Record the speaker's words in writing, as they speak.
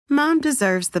Mom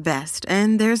deserves the best,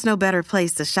 and there's no better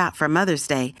place to shop for Mother's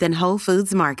Day than Whole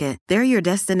Foods Market. They're your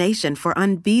destination for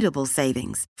unbeatable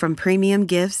savings, from premium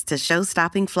gifts to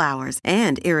show-stopping flowers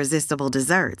and irresistible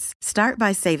desserts. Start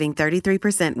by saving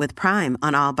 33% with Prime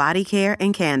on all body care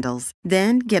and candles.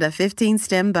 Then get a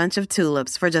 15-stem bunch of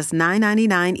tulips for just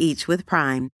 $9.99 each with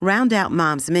Prime. Round out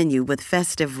Mom's menu with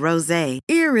festive rosé,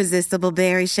 irresistible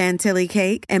berry chantilly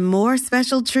cake, and more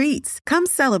special treats. Come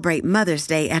celebrate Mother's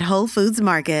Day at Whole Foods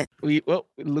Market. Well,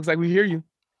 it looks like we hear you.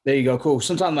 There you go. Cool.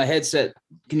 Sometimes my headset.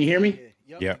 Can you hear me?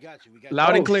 Yeah.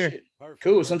 Loud and clear.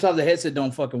 Cool. Sometimes the headset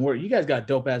don't fucking work. You guys got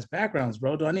dope ass backgrounds,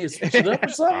 bro. Do I need to switch it up or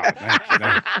something?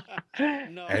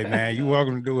 No. Hey man, you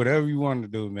welcome to do whatever you want to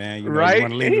do, man. You Right. You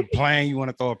want to leave it plain. You want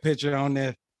to throw a picture on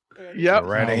there. Yep. Go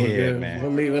right ahead, man.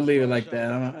 We'll leave it like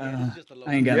that.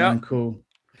 I ain't got nothing cool.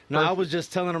 No, I was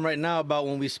just telling him right now about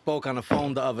when we spoke on the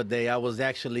phone the other day. I was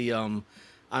actually on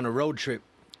a road trip,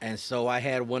 and so I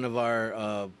had one of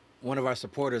our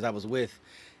supporters I was with,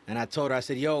 and I told her, I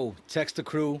said, "Yo, text the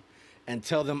crew and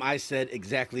tell them I said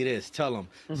exactly this. Tell them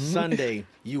Sunday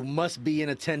you must be in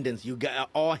attendance. You got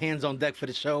all hands on deck for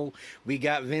the show. We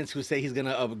got Vince who say he's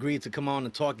gonna agree to come on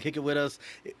and talk, kick it with us."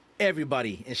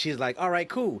 Everybody. And she's like, all right,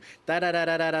 cool.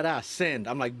 Send.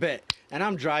 I'm like, bet. And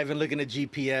I'm driving, looking at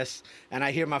GPS, and I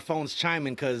hear my phone's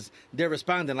chiming because they're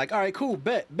responding like, all right, cool,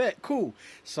 bet, cool.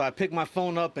 So I pick my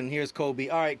phone up, and here's Kobe.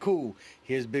 All right, cool.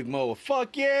 Here's Big Mo.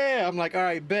 Fuck yeah. I'm like, all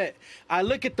right, bet. I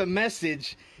look at the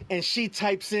message, and she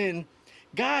types in,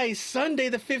 guys, Sunday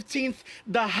the 15th,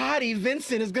 the hottie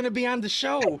Vincent is going to be on the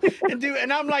show.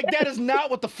 And I'm like, that is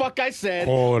not what the fuck I said.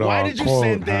 Why did you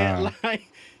send that? Like,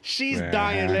 she's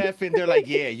dying laughing. They're like,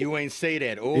 yeah, you ain't say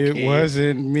that. Okay. It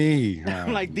wasn't me.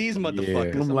 I'm like, these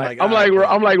motherfuckers. Yeah. I'm like,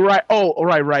 right. Oh,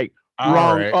 right. All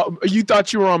Wrong. right. You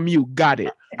thought you were on mute. Got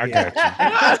it. I got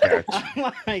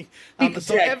you.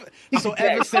 So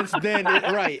ever since then,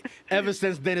 ever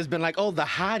since then, it's been like, oh, the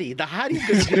hottie's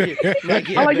gonna be here. Like,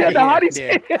 yeah, the hottie's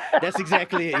yeah. That's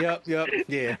exactly it. Yep,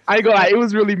 yeah. I ain't gonna lie, it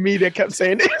was really me that kept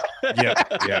saying it.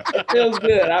 Yeah. Feels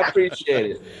good. I appreciate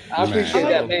it. I appreciate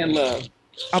that man love.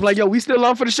 I'm like, yo, we still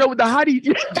on for the show with the hottie.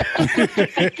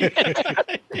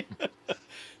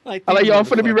 I'm like, yo, I'm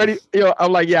gonna be ready. Yo,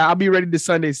 I'm like, yeah, I'll be ready this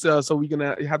Sunday, so we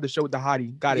gonna have the show with the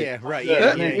hottie. Got it. Yeah, right.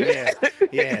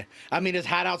 Yeah. I mean, it's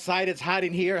hot outside. It's hot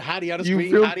in here. Hottie on the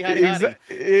screen. Hottie.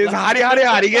 It's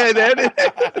hottie. Yeah, that.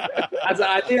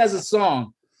 I think that's a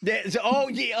song.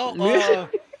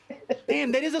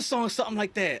 Damn, that is a song, something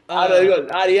like that.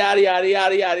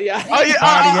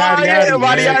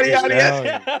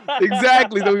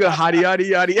 Exactly. Then we go hottie.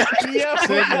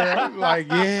 Yeah. Like,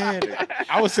 yeah.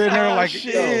 I was sitting there like,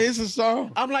 yeah, it's a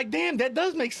song. I'm like, damn, that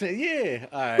does make sense. Yeah.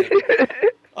 All right.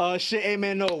 Shit, hey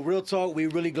man, no, real talk. We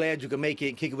really glad you can make it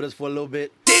and kick it with us for a little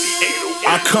bit.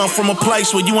 I come from a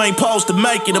place where you ain't supposed to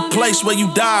make it. A place where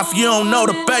you die if you don't know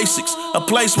the basics. A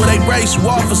place where they race you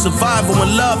off for survival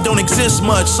when love don't exist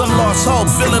much. Some lost hope,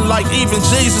 feeling like even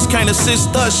Jesus can't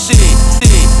assist us. Shit.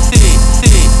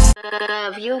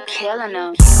 You killing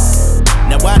them.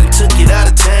 Now I done took it out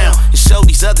of town and showed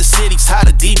these other cities how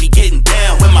the D be getting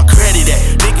down. Where my credit at?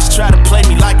 Niggas try to play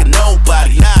me like a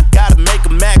nobody. Now I gotta make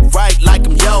them act right like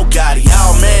I'm Yo Gotti.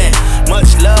 Oh man,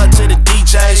 much love to the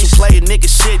DJs who play a nigga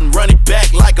shit and run it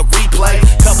back like a replay.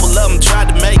 Couple of them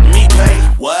tried to make me pay.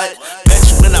 What? Bet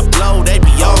you when I blow, they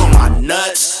be all on my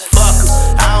nuts. Fuck 'em.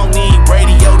 I don't need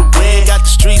radio to win. Got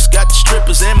the streets, got the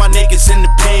strippers, and my niggas in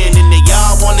the pen. And they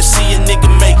all wanna see a nigga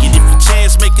make it. If a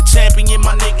chance make a champion,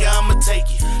 my nigga, I'ma take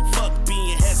it. Fuck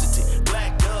being hesitant.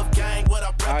 Black Dove Gang, what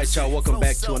I All right, y'all, welcome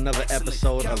back to another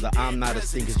episode of the I'm Not a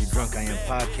Sink As You Drunk I Am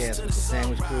podcast with the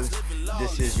Sandwich Crew.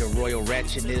 This is your Royal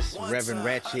Ratchetness, Reverend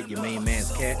Ratchet, your main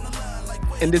man's cat.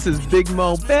 And this is Big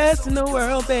Mo, best in the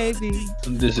world, baby.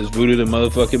 This is Voodoo the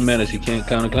motherfucking menace. You can't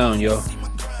count a clown, y'all.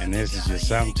 And this is just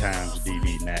sometimes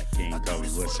DB Nat King Kobe.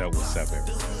 What's up, everyone?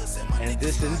 And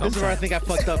this is where I think I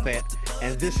fucked up at.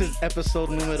 And this is episode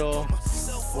numero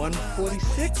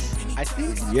 146, I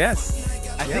think. Yes.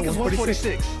 I think it's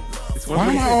 146. Why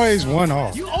am I always one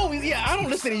off? You always, I don't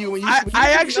listen to you when you.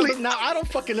 I actually now I don't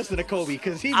fucking listen to Kobe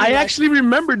because he. I actually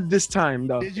remembered this time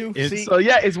though. Did you? So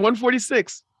yeah, it's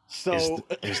 146. So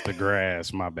it's the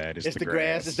grass. My bad. It's the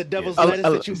grass. It's the devil's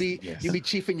lettuce that you be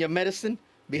chiefing your medicine.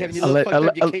 Be having your little fucked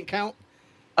up. You can't count.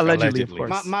 Allegedly, of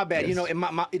course. My bad. Yes. You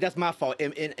know, that's my fault.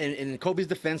 In Kobe's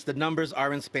defense, the numbers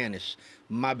are in Spanish.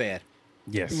 My bad.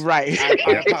 Yes. Right.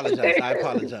 I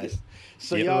apologize.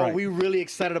 So y'all, we really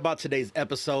excited about today's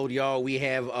episode, y'all. We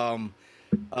have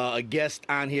a guest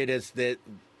on here that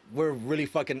we're really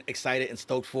fucking excited and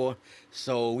stoked for.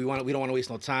 So we don't want to waste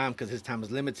no time because his time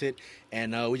is limited,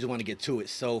 and we just want to get to it.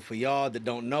 So for y'all that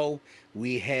don't know,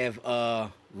 we have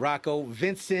Rocco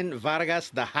Vincent Vargas,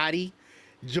 the hottie,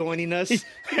 joining us.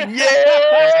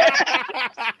 Yeah.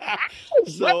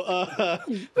 So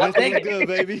what's good,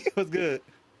 baby? What's good?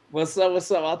 What's up? What's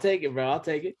up? I'll take it, bro. I'll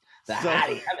take it. The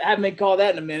hottie. I haven't been called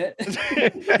that in a minute.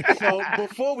 So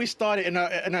before we started in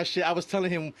our shit, I was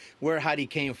telling him where Hottie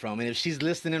came from, and if she's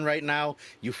listening right now,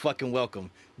 you fucking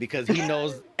welcome, because he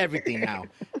knows everything now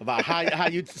about how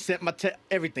you sent my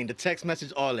everything, the text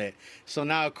message, all that. So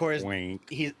now, of course, Wink.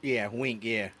 Wink,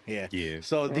 yeah. Yeah.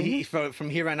 So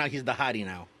from here right now, he's the Hottie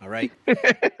now. All right.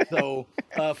 So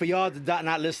for y'all that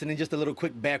not listening, just a little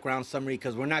quick background summary,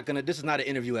 because this is not an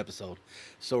interview episode.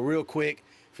 So real quick.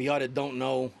 For y'all that don't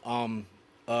know,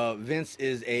 Vince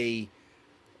is a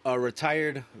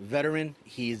retired veteran.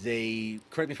 He's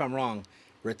correct me if I'm wrong,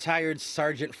 retired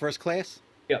Sergeant First Class?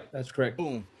 Yep, that's correct.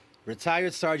 Boom.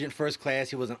 Retired Sergeant First Class.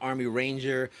 He was an Army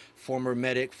Ranger, former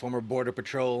medic, former Border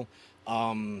Patrol.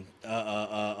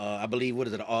 I believe, what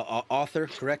is it, author,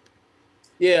 correct?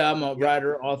 Yeah, I'm a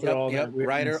writer, author, all that.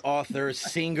 Writer, author,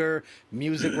 singer,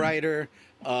 music writer.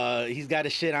 He's got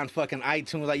his shit on fucking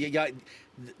iTunes. Like, y'all...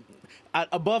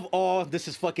 Above all, this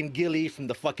is fucking Gilly from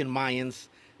the fucking Mayans.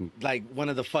 Like, one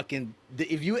of the fucking...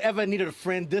 If you ever needed a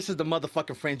friend, this is the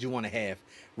motherfucking friend you want to have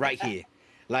right here.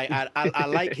 Like, I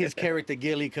like his character,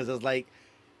 Gilly, because it's like...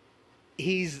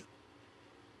 He's...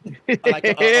 like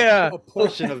a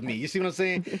portion of me. You see what I'm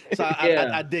saying? So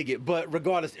I dig it. But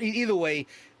regardless, either way,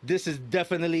 this is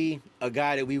definitely a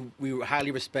guy that we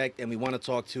highly respect and we want to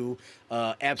talk to.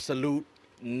 Absolute...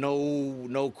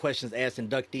 No questions asked,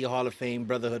 inductee, Hall of Fame,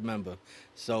 Brotherhood member.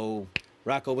 So,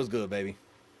 Rocco, what's good, baby?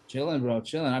 Chilling, bro,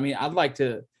 chilling. I mean, I'd like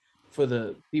for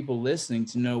the people listening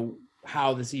to know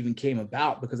how this even came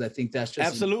about, because I think that's just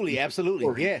absolutely. Yeah.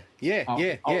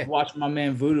 I was watching my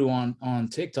man Voodoo on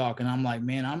TikTok, and I'm like,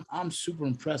 man, I'm super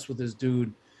impressed with this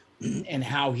dude and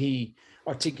how he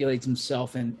articulates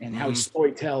himself and how he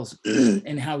storytells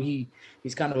and how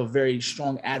he's kind of a very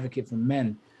strong advocate for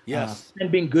men. Yes,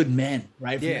 and being good men,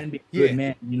 right? For men being good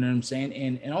men, you know what I'm saying?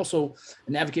 And also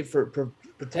an advocate for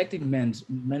protecting men's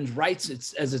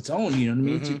rights as its own, you know what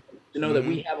I mean? To know that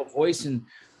we have a voice and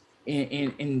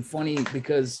funny,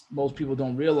 because most people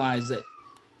don't realize that.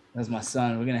 That's my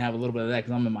son. We're gonna have a little bit of that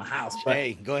because I'm in my house. But,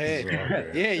 hey, go ahead.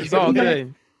 It's all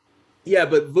good. Yeah,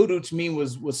 but Voodoo to me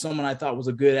was someone I thought was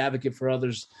a good advocate for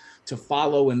others to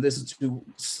follow and listen to.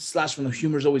 Slash from the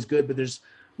humor is always good, but there's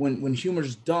when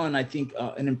humor's done, I think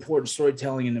an important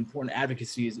storytelling and important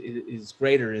advocacy is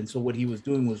greater. And so what he was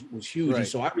doing was huge. Right. And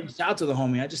so I reached out to the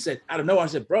homie. I just said, out of nowhere, I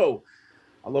said, bro,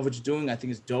 I love what you're doing. I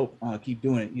think it's dope. Keep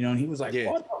doing it. You know, and he was like,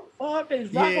 what the fuck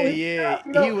is Rocco? Yeah.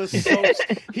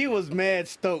 He was mad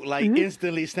stoked, like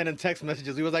instantly sending text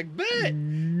messages. He was like, bet.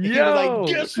 He was like,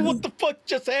 guess what the fuck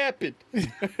just happened?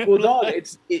 Well, dog,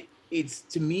 it's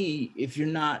to me, if you're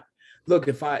not, look,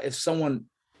 if someone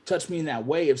touched me in that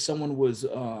way, if someone was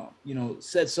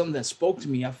said something that spoke to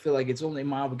me, I feel like it's only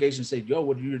my obligation to say, yo,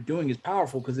 what you're doing is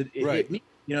powerful, because it hit me.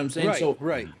 You know what I'm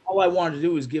saying? All I wanted to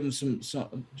do is give him some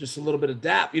just a little bit of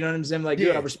dap. You know what I'm saying? Like,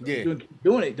 I respect you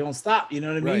doing it. Don't stop. You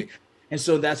know what I mean? And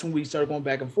so that's when we started going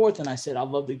back and forth. And I said, I'd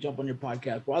love to jump on your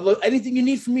podcast, bro. I love anything you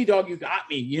need from me, dog. You got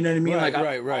me. You know what I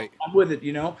mean? I'm with it,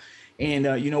 you know? And,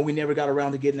 we never got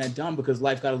around to getting that done because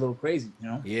life got a little crazy, you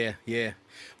know? Yeah.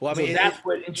 Well, I mean, that's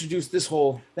what introduced this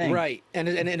whole thing. Right. And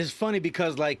it's funny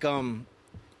because, like,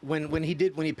 when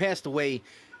he passed away,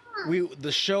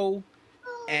 the show,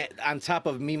 on top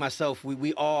of me, myself,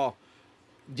 we all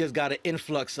just got an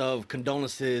influx of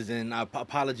condolences and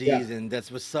apologies, and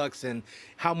that's what sucks, and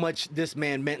how much this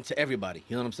man meant to everybody.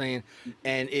 You know what I'm saying?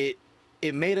 And it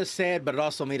made us sad, but it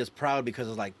also made us proud, because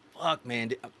it's like, fuck,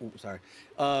 man.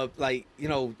 Like,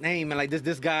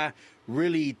 this guy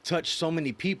really touched so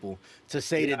many people, to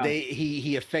say that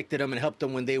he affected them and helped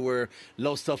them when they were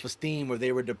low self-esteem, or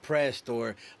they were depressed,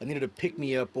 or needed a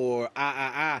pick-me-up, or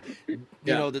you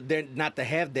know, that they're not to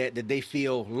have that they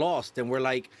feel lost. And we're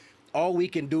like, all we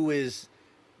can do is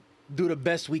do the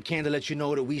best we can to let you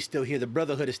know that we still here. The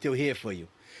Brotherhood is still here for you.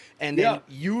 And then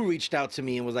you reached out to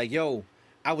me and was like, yo,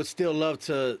 I would still love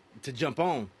to jump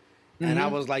on. And I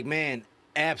was like, man,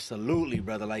 absolutely,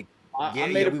 brother. Like,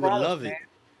 we would love it.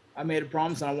 I made a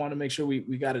promise, and I wanted to make sure we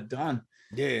got it done.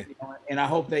 Yeah. You know, and I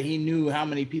hope that he knew how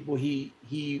many people he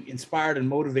inspired and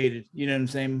motivated, you know what I'm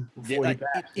saying? Before he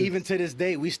passed. Even to this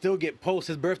day, we still get posts.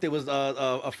 His birthday was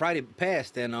a Friday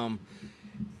past, and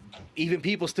even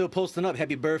people still posting up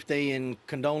happy birthday and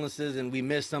condolences, and we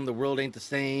miss him. The world ain't the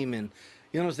same, and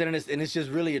you know what I'm saying? And it's just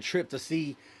really a trip to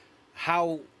see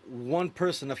how one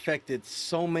person affected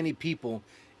so many people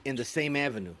in the same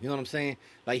avenue. You know what I'm saying?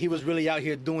 Like he was really out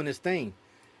here doing his thing,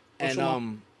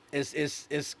 and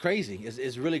it's crazy.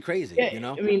 It's really crazy. Yeah, you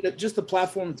know. I mean, just the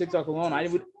platform TikTok alone.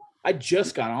 I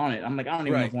just got on it. I'm like, I don't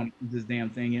even know if I Right. want to do this damn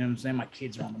thing. You know what I'm saying? My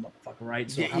kids are on the motherfucker, right?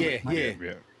 So Yeah, yeah.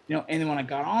 You know, and then when I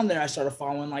got on there, I started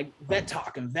following like vet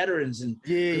talk and veterans and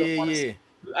Yeah.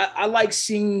 I like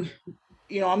seeing,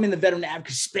 you know, I'm in the veteran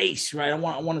advocacy space, right? I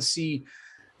want to see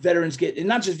veterans get, and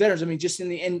not just veterans. I mean, just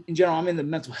in general, I'm in the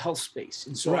mental health space,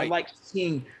 and so I Right. like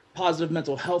seeing positive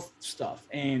mental health stuff.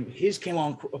 And his came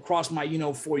on across my, you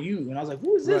know, For You, and I was like,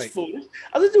 who is this Right. fool?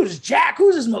 I was like, dude, it's Jack.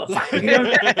 Who's this motherfucker? You know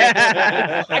what I'm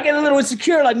saying? I get a little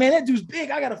insecure, like, man, that dude's big.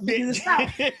 I gotta figure this out.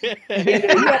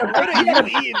 What are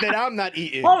you eating that I'm not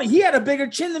eating? Oh, he had a bigger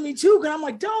chin than me too. Cause I'm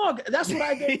like, dog, that's what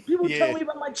I get. People Yeah. tell me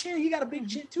about my chin. He got a big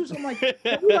chin too. So I'm like,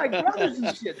 we're like brothers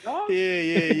and shit, dog.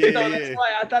 Yeah. So that's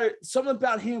why I thought something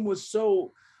about him was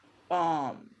so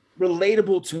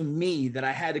relatable to me that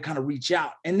I had to kind of reach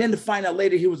out. And then to find out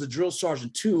later he was a drill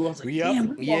sergeant too. I was like,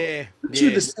 damn, yeah. you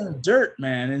the same dirt,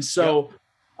 man. And so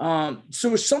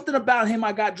so it's something about him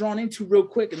I got drawn into real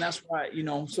quick, and that's why, you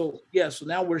know. So yeah, so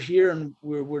now we're here and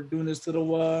we're doing this little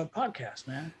podcast,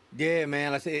 man. Yeah,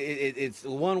 man. I say it's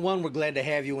one. We're glad to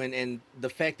have you, and the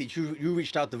fact that you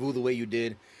reached out to Vu the way you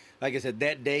did. Like I said,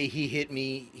 that day he hit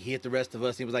me, he hit the rest of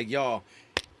us. He was like, y'all,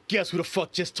 guess who the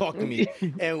fuck just talked to me?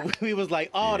 And we was like,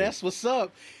 oh, that's what's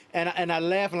up. And I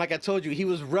laughed, and like I told you, he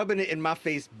was rubbing it in my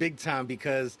face big time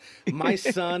because my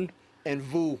son and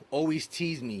Vu always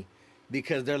tease me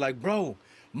because they're like, bro,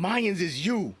 Mayans is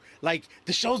you. Like,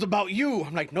 the show's about you.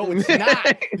 I'm like, no, it's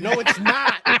not. No, it's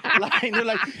not. Like, they're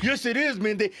like, yes, it is,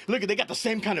 man. They got the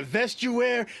same kind of vest you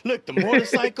wear. Look, the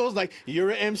motorcycles, like,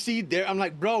 you're an MC there. I'm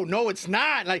like, bro, no, it's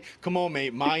not. Like, come on,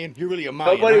 mate, Mayan. You're really a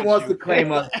Mayan. Nobody aren't wants you? to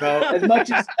claim us, bro.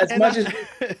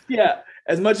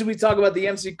 As much as we talk about the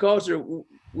MC culture,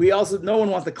 we also, no one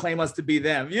wants to claim us to be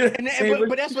them. You know what I'm saying?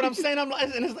 But that's what I'm saying.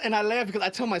 And I laugh because I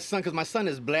tell my son, because my son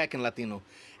is black and Latino,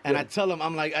 and I tell him,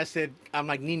 I'm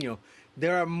like, Nino,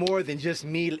 there are more than just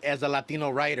me as a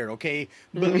Latino writer, okay?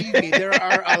 Believe me, there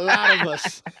are a lot of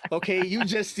us, okay? You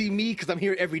just see me because I'm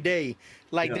here every day.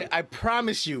 Like, I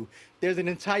promise you, there's an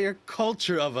entire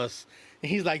culture of us. And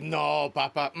he's like, no,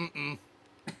 Papa,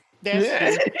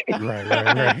 That's Right.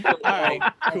 All right,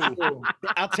 cool.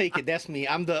 I'll take it. That's me.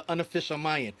 I'm the unofficial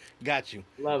Mayan. Got you.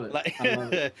 Love it. Like, I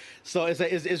love it. So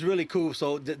it's really cool.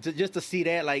 So just to see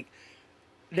that, like,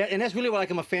 that, and that's really what, like,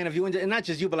 I'm a fan of you, and not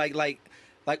just you, but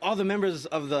like all the members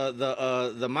of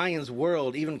the Mayans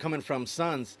world, even coming from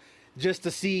Sons, just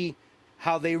to see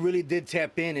how they really did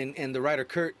tap in, and the writer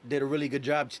Kurt did a really good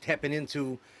job tapping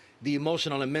into the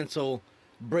emotional and mental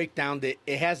breakdown that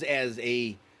it has as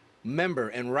a member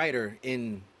and writer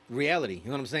in reality. You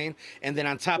know what I'm saying? And then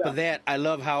on top of that, I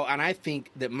love how, and I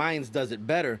think that Mayans does it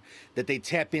better, that they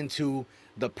tap into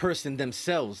the person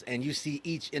themselves, and you see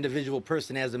each individual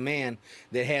person as a man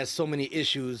that has so many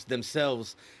issues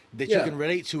themselves that you can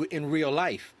relate to in real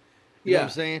life. You know what I'm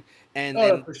saying?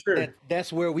 And for sure.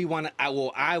 That's where we want to,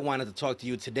 I wanted to talk to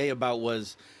you today about,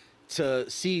 was to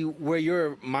see where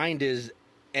your mind is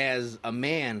as a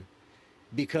man,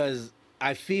 because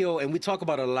I feel, and we talk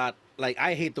about it a lot, like,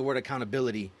 I hate the word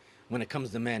accountability when it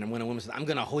comes to men, and when a woman says, I'm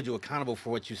going to hold you accountable for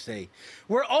what you say.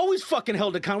 We're always fucking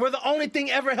held accountable. We're the only thing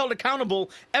ever held accountable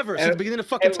ever since the beginning of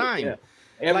fucking time.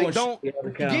 Yeah. Like, don't,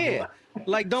 yeah.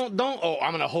 like, don't, oh,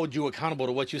 I'm going to hold you accountable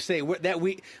to what you say.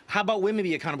 How about women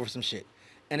be accountable for some shit?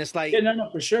 And it's like, no,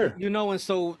 for sure. you know, and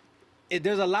so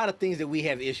there's a lot of things that we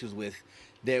have issues with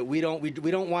that we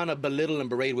don't want to belittle and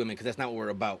berate women, because that's not what we're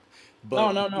about.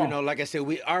 But, no. you know, like I said,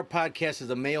 our podcast is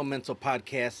a male mental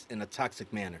podcast in a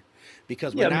toxic manner,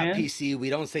 because we're not PC.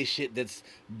 We don't say shit that's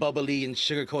bubbly and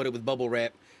sugar-coated with bubble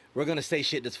wrap. We're going to say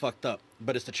shit that's fucked up,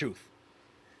 but it's the truth.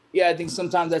 Yeah, I think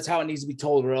sometimes that's how it needs to be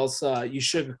told, or else you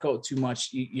sugarcoat too much.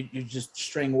 You're just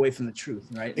straying away from the truth,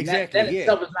 right? Exactly. That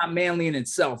itself is not manly in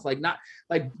itself. Like, not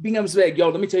like being able to say, yo,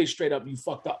 let me tell you straight up, you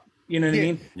fucked up. You know what I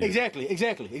mean?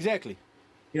 Exactly.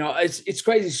 You know, it's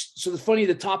crazy. So it's funny,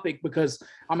 the topic, because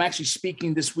I'm actually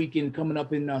speaking this weekend coming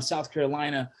up in South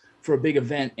Carolina for a big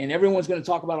event, and everyone's going to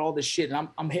talk about all this shit, and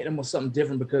I'm hitting them with something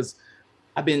different, because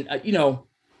I've been, you know,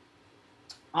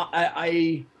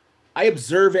 I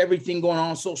observe everything going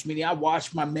on social media. I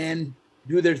watch my men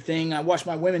do their thing. I watch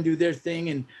my women do their thing,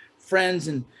 and friends.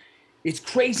 And it's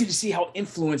crazy to see how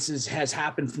influences has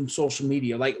happened from social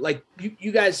media. Like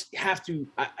you guys have to,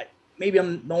 maybe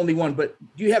I'm the only one, but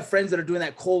do you have friends that are doing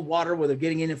that cold water where they're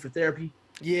getting in it for therapy?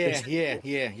 Yeah.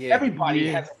 Everybody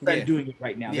has a friend doing it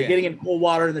right now. They're getting in cold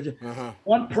water, and they're just,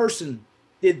 one person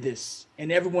did this,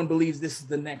 and everyone believes this is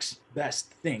the next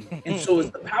best thing. And so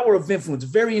it's the power of influence.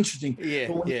 Very interesting. Yeah,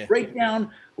 but when yeah. you break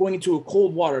down going into a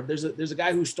cold water, there's a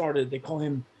guy who started, they call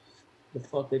him, the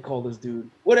fuck they call this dude,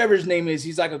 whatever his name is,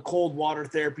 he's like a cold water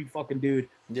therapy fucking dude.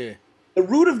 Yeah. The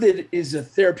root of it is a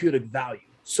therapeutic value.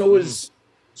 So is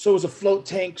a float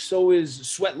tank, so is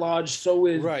sweat lodge, so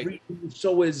is breathing,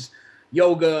 so is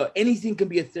yoga. Anything can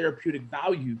be a therapeutic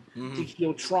value to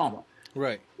heal trauma.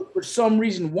 Right. But for some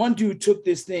reason, one dude took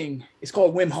this thing, it's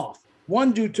called Wim Hof.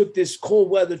 One dude took this cold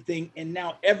weather thing, and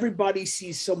now everybody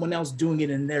sees someone else doing it,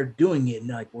 and they're doing it, and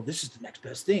they're like, well, this is the next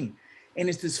best thing. And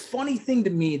it's this funny thing to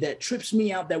me that trips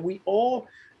me out, that we all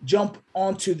jump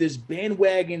onto this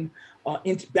bandwagon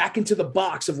back into the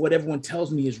box of what everyone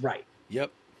tells me is right.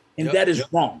 Yep. And that is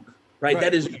wrong, right?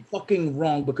 That is fucking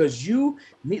wrong, because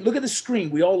look at the screen.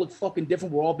 We all look fucking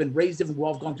different. We're all been raised different. We're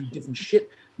all gone through different shit.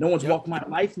 No one's walked my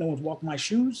life. No one's walked my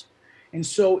shoes. And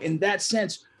so in that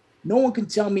sense, no one can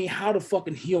tell me how to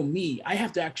fucking heal me. I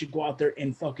have to actually go out there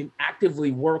and fucking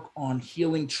actively work on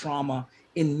healing trauma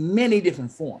in many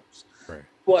different forms. Right.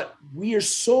 But we are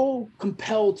so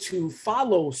compelled to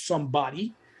follow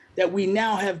somebody that we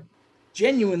now have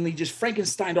genuinely just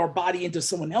Frankensteined our body into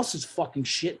someone else's fucking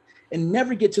shit and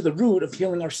never get to the root of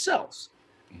healing ourselves.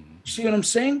 You see what I'm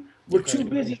saying? We're too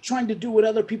busy trying to do what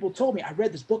other people told me. I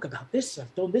read this book about this.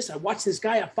 I've done this. I watched this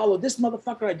guy. I follow this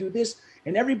motherfucker. I do this.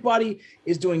 And everybody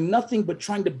is doing nothing but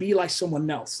trying to be like someone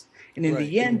else. And in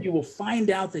the end, you will find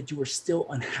out that you are still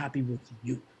unhappy with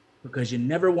you, because you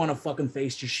never want to fucking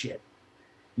face your shit.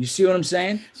 You see what I'm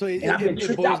saying? So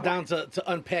it boils down to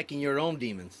unpacking your own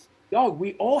demons. Dog,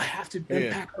 we all have to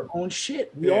unpack our own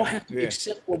shit. We all have to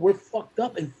accept what we're fucked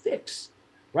up and fix,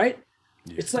 right?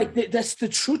 Yeah. It's like that's the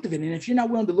truth of it. And if you're not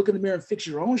willing to look in the mirror and fix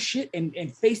your own shit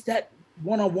and face that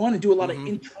one-on-one and do a lot of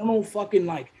internal fucking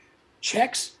like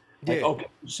checks, like, okay,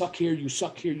 you suck here, you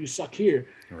suck here, you suck here.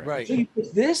 Right. So you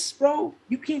put this, bro,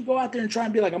 you can't go out there and try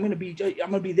and be like, I'm gonna be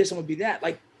this, I'm gonna be that.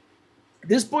 Like,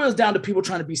 this boils down to people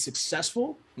trying to be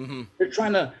successful. They're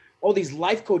trying to, all these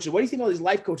life coaches. What do you think all these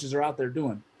life coaches are out there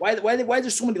doing? Why are there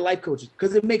so many life coaches?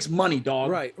 Because it makes money,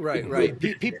 dog. Right.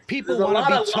 People want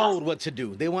to be told what to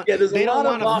do. They want. They don't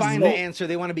want to find the answer.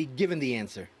 They want to be given the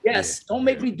answer. Yes. Don't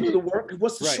make me do the work.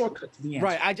 What's the shortcut to the answer?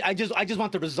 Right. I just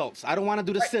want the results. I don't want to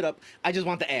do the sit up. I just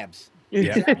want the abs.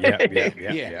 Yeah.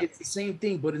 It's the same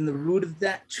thing, but in the root of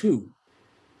that too.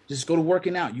 Just go to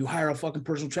working out. You hire a fucking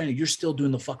personal trainer. You're still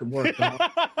doing the fucking work, dog.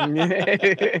 You know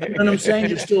what I'm saying?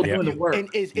 You're still doing the work. And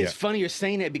it's funny you're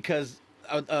saying that, because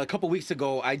a couple weeks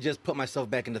ago I just put myself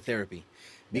back into therapy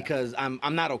because I'm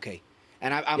not okay.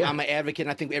 And I'm an advocate,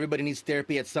 and I think everybody needs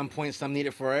therapy at some point. Some need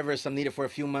it forever, some need it for a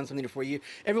few months, some need it for a year.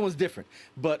 Everyone's different,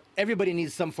 but everybody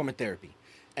needs some form of therapy.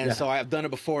 And so I've done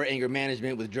it before, anger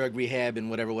management with drug rehab and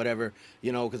whatever,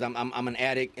 you know, because I'm an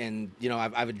addict, and you know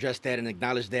I've addressed that and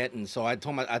acknowledged that. And so I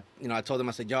told them,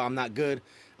 I said, yo, I'm not good.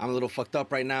 I'm a little fucked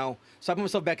up right now. So I put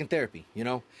myself back in therapy, you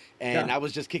know. And I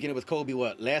was just kicking it with Kobe.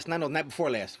 Last night? No, the night before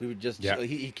last. We were just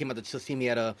he came out to see me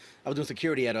I was doing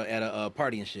security at a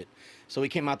party and shit. So he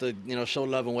came out to show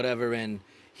love and whatever, and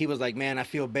he was like, man, I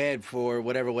feel bad for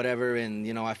whatever,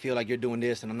 and I feel like you're doing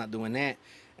this and I'm not doing that.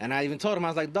 And I even told him, I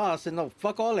was like, dawg, I said, no,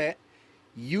 fuck all that.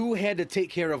 You had to take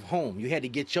care of home. You had to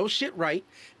get your shit right,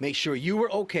 make sure you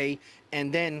were okay,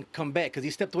 and then come back. Because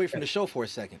he stepped away from the show for a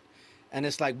second. And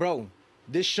it's like, bro,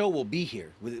 this show will be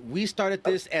here. We started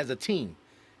this as a team.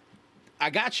 I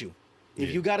got you.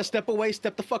 If you got to step away,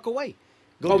 step the fuck away.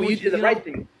 You did the right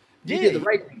thing. You did the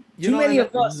right thing. Too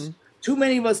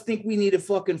many of us think we need to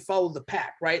fucking follow the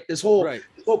pack, right? This whole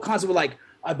concept of like,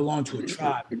 I belong to a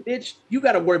tribe. Bitch, you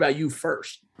got to worry about you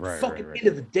first. End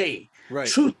of the day.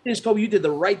 Truth is, Kobe, you did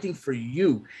the right thing for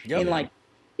you. And like,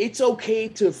 it's okay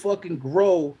to fucking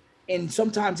grow. And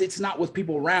sometimes it's not with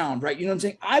people around, right? You know what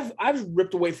I'm saying? I've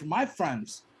ripped away from my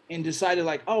friends and decided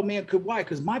like, oh man, why?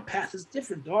 Because my path is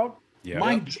different, dog.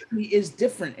 My journey is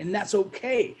different, and that's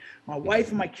okay. My wife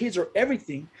and my kids are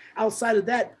everything. Outside of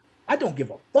that, I don't give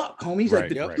a fuck, homies. Like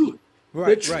the truth.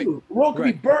 The truth. The world can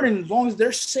be burning as long as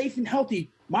they're safe and healthy.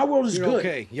 My world is good.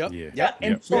 Okay.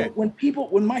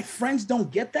 When my friends don't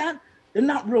get that, they're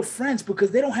not real friends,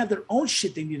 because they don't have their own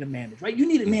shit they need to manage, right? You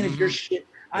need to manage your shit.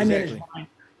 I manage mine.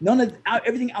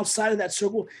 Everything outside of that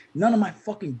circle, none of my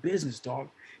fucking business, dog.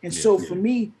 And so for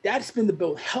me, that's been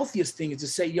the healthiest thing, is to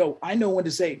say, yo, I know when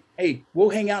to say, hey, we'll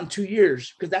hang out in 2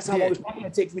 years, because that's how long it's going to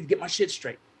take for me to get my shit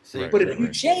straight. But if you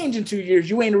change in 2 years,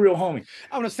 you ain't a real homie.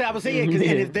 I would say, because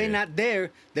if they're not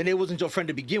there, then it wasn't your friend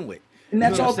to begin with. And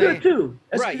that's all good too.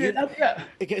 That's right. Good.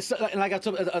 And like I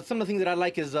told, some of the things that I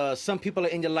like is some people are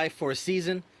in your life for a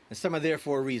season, and some are there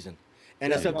for a reason.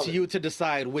 And it's up to you to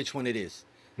decide which one it is.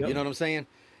 You know what I'm saying?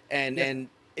 And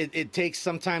it takes,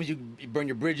 sometimes you burn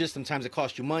your bridges, sometimes it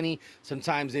costs you money,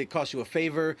 sometimes it costs you a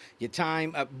favor, your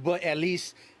time, but at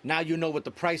least now you know what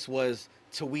the price was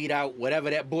to weed out whatever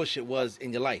that bullshit was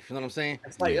in your life. You know what I'm saying?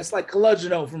 It's like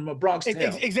Collagenol from a Bronx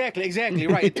Tale. Exactly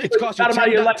right. It's cost you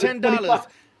 $10.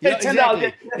 Yeah,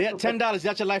 exactly. Yeah, $10.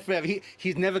 That's your life forever.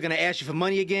 He's never gonna ask you for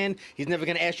money again. He's never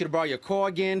gonna ask you to borrow your car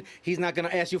again. He's not gonna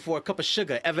ask you for a cup of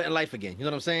sugar ever in life again. You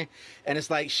know what I'm saying? And it's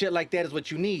like shit like that is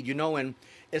what you need, you know. And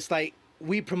it's like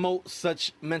we promote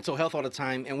such mental health all the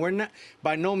time, and we're not.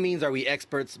 By no means are we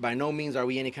experts. By no means are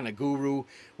we any kind of guru.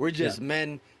 We're just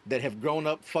men that have grown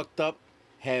up fucked up,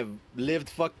 have lived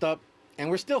fucked up, and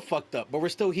we're still fucked up, but we're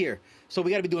still here. So we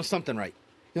got to be doing something right.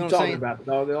 You know what I'm saying? About it,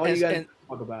 dog. All you got to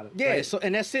talk about it. Yeah. Right? So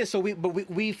and that's it. So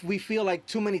we feel like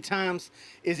too many times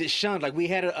is it shunned. Like we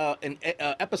had an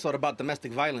episode about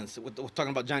domestic violence. We're talking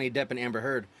about Johnny Depp and Amber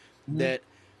Heard. That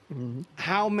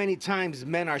how many times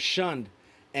men are shunned.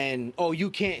 And you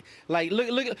can't, like,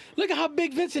 look at how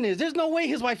big Vincent is. There's no way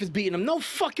his wife is beating him. No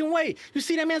fucking way. You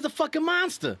see that man's a fucking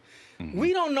monster.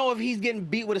 We don't know if he's getting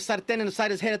beat with a side in the side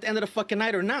of his head at the end of the fucking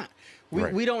night or not.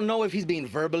 We don't know if he's being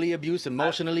verbally abused,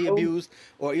 emotionally abused,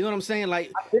 or you know what I'm saying?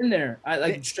 Like I've been there. I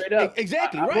like straight up.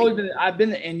 Exactly. I've been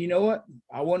there, and you know what?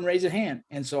 I wouldn't raise a hand,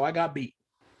 and so I got beat.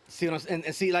 See what I'm saying?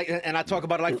 And see, like, and I talk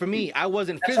about it like for me, I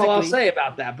wasn't that's physically. all I'll say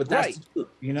about that, but that's the truth.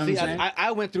 You know what I'm saying?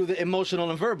 I went through the emotional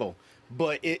and verbal,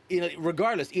 but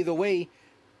regardless, either way,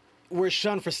 we're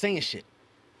shunned for saying shit.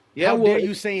 Yeah, how dare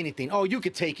you say anything? Oh, you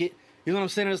could take it. You know what I'm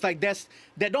saying? It's like that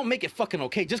don't make it fucking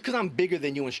okay. Just because I'm bigger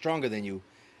than you and stronger than you,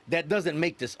 that doesn't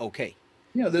make this okay.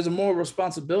 You know, there's a moral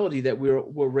responsibility that we're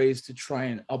raised to try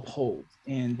and uphold,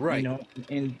 and you know,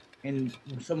 and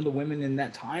some of the women in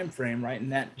that time frame, right, in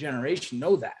that generation,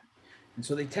 know that, and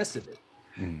so they tested it.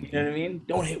 You know what I mean?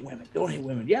 Don't hit women. Don't hit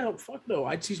women. Yeah, fuck no.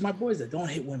 I teach my boys that don't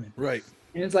hit women. Right.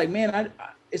 And it's like, man,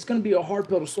 it's gonna be a hard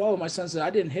pill to swallow. My son said I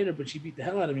didn't hit her, but she beat the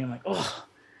hell out of me. I'm like, oh.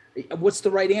 What's the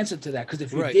right answer to that? Because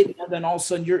if you didn't, then all of a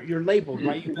sudden you're labeled,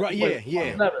 right?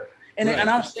 And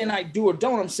I'm saying I do or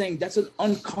don't. I'm saying that's an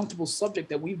uncomfortable subject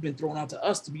that we've been thrown out to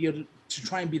us to be able to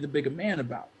try and be the bigger man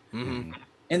about. And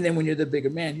then when you're the bigger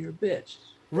man, you're a bitch.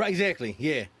 Right? Exactly.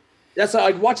 Yeah. That's how,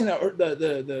 like watching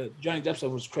the Johnny Depp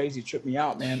stuff was crazy. It tripped me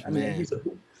out, man. I mean,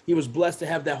 he was blessed to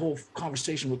have that whole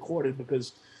conversation recorded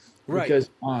because you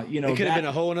know, it could have been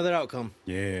a whole another outcome.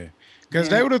 Yeah. Because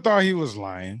they would have thought he was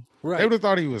lying. Right. They would have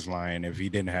thought he was lying if he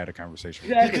didn't have a conversation.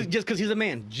 Exactly. Just because he's a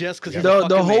man. Just because he's a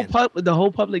the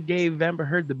whole public gave Amber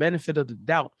Heard the benefit of the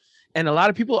doubt, and a lot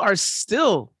of people are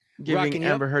still giving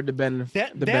Amber Heard the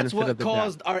benefit. That's what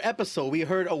caused our episode. We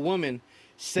heard a woman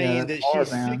saying that she's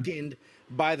sickened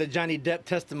by the Johnny Depp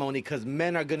testimony because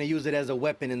men are going to use it as a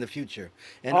weapon in the future.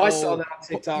 And I saw that on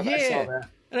TikTok. Yeah. I saw that.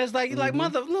 And it's like, like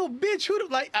mother, little bitch, who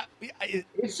like?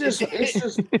 It's just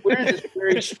we're in this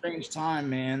very strange time,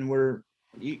 man. Where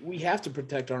we have to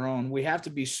protect our own. We have to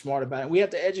be smart about it. We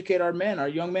have to educate our men, our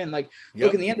young men. Like,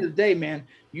 look, in the end of the day, man,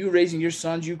 you raising your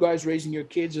sons, you guys raising your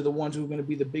kids are the ones who are going to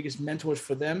be the biggest mentors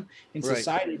for them in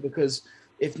society. Because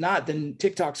if not, then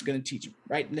TikTok's going to teach them,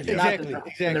 right? And if not,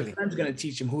 then their friend's going to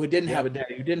teach them who didn't have a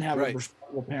daddy, who didn't have a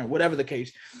responsible parent, whatever the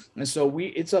case. And so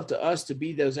it's up to us to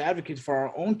be those advocates for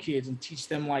our own kids and teach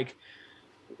them like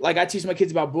I teach my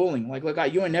kids about bullying. Like, look,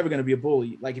 you ain't never going to be a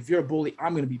bully. Like, if you're a bully,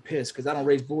 I'm going to be pissed because I don't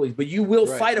raise bullies. But you will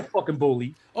fight a fucking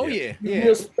bully. Oh, yeah. You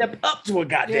will step up to a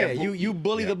goddamn bully. You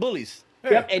bully the bullies.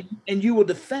 Yep. And you will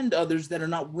defend others that are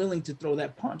not willing to throw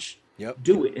that punch. Yep.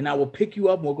 Do it. And I will pick you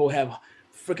up and we'll go have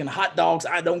freaking hot dogs.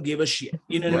 I don't give a shit.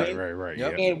 You know what I mean? Right.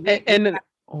 Yep. Yeah. And then,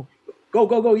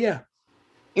 go. Yeah.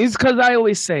 It's because I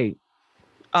always say,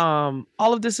 all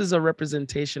of this is a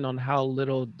representation on how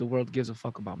little the world gives a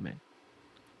fuck about men.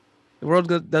 The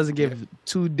world doesn't give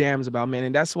two damns about men.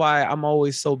 And that's why I'm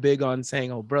always so big on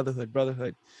saying,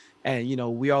 brotherhood. And, you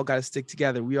know, we all got to stick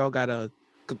together. We all got to,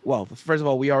 well, first of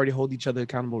all, we already hold each other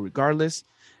accountable regardless.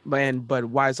 But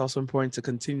why it's also important to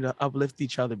continue to uplift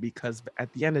each other, because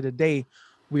at the end of the day,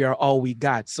 we are all we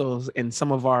got. So, and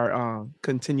some of our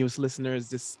continuous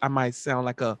listeners, I might sound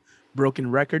like a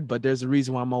broken record, but there's a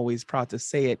reason why I'm always proud to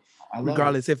say it,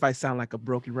 regardless if I sound like a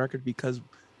broken record, because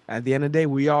at the end of the day,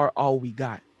 we are all we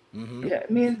got. Mm-hmm. Yeah,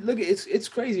 I mean, look, it's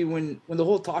crazy when the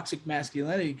whole toxic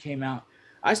masculinity came out.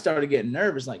 I started getting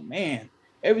nervous, like, man,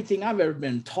 everything I've ever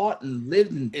been taught and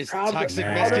lived and it's proud toxic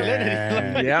of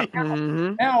masculinity. Yeah.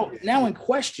 Now in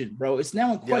question, bro. It's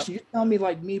now in question. You're telling me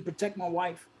like me protect my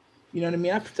wife, You know what I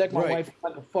mean? I protect my Right. wife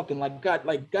like a fucking like God,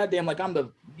 like goddamn, like I'm the,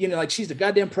 you know, like she's the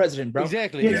goddamn president, bro.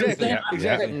 Exactly, You know what I'm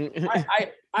exactly, saying?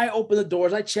 exactly. I open the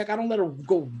doors, I check, I don't let her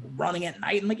go running at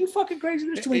night. I'm like, you fucking crazy.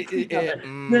 There's too many creeps out there. You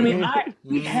know what I mean?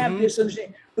 We have this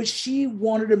understanding, but she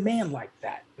wanted a man like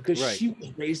that because Right. she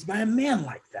was raised by a man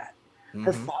like that.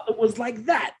 Her father was like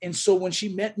that. And so when she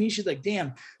met me, she's like,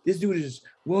 damn, this dude is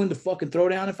willing to fucking throw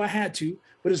down if I had to,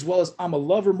 but as well as I'm a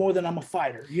lover more than I'm a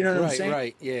fighter. You know what I'm Right, saying?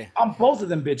 right, yeah. I'm both of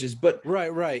them bitches, but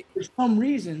Right. for some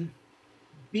reason,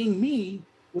 being me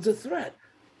was a threat.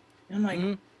 And I'm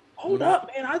like, hold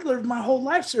up, man. I lived my whole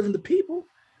life serving the people.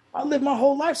 I lived my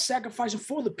whole life sacrificing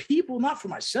for the people, not for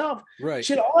myself. Right.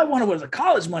 Shit, all I wanted was a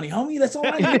college money, homie. That's all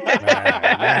I needed.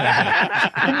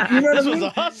 You know what This I was mean? a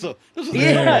hustle. This was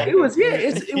It was.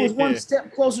 It was one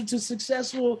step closer to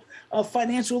successful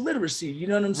financial literacy. You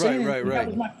know what I'm saying? Right. That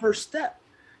was my first step.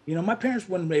 You know, my parents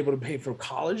weren't able to pay for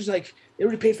college. Like they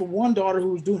already paid for one daughter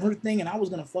who was doing her thing, and I was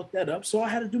gonna fuck that up. So I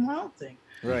had to do my own thing.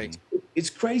 Right. It's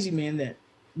crazy, man. That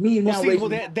me Well, now see,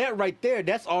 raising that right there,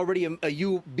 that's already a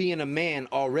you being a man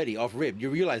already off rip. You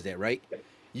realize that, right?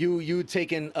 You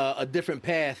taking a different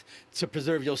path to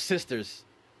preserve your sisters.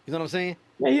 You know what I'm saying?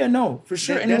 Yeah, no, for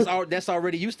sure. That's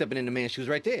already you stepping in the man's shoes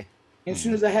right there. And as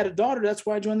soon as I had a daughter, that's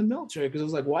why I joined the military, because I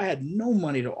was like, well, I had no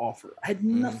money to offer. I had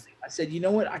nothing. I said, you know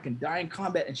what? I can die in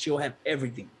combat and she'll have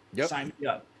everything. Yep. Sign me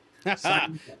up.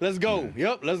 Let's go.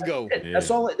 Yep, let's go. That's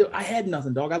all. I had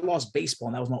nothing, dog. I lost baseball,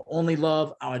 and that was my only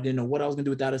love. I didn't know what I was gonna do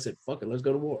without it. I said, fuck it, let's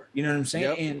go to war. You know what I'm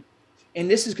saying? Yep.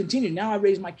 And this has continued. Now I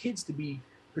raise my kids to be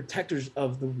protectors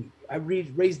of the weak. I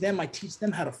raise them. I teach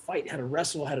them how to fight, how to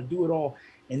wrestle, how to do it all.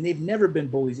 And they've never been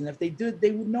bullies. And if they did,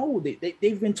 they would know.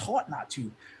 They've been taught not to.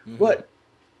 But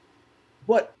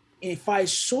if I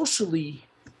socially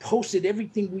posted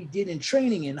everything we did in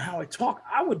training and how I talk,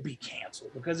 I would be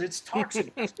canceled because it's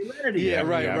toxic masculinity. Yeah,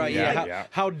 right.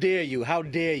 How dare you? How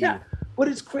dare you? Yeah, but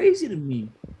it's crazy to me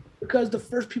because the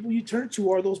first people you turn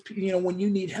to are those people, you know, when you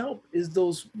need help is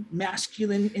those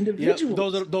masculine individuals.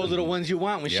 Those are the ones you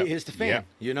want when shit hits the fan,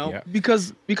 you know?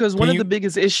 Because one of the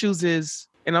biggest issues is,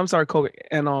 and I'm sorry, Kobe,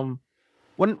 and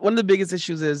one of the biggest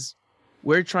issues is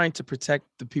we're trying to protect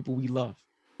the people we love.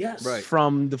 Yes. Right.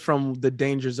 From the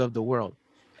dangers of the world.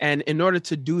 And in order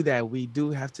to do that, we do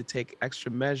have to take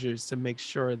extra measures to make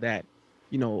sure that,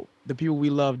 you know, the people we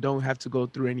love don't have to go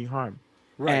through any harm.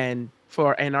 Right. And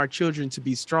our children to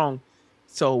be strong.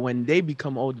 So when they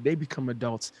become older, they become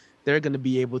adults, they're going to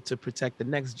be able to protect the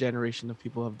next generation of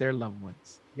people, of their loved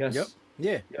ones. Yes. Yep.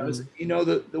 Yeah. You know,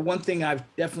 the one thing I've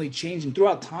definitely changed, and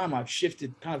throughout time, I've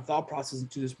shifted kind of thought process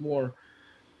into this more,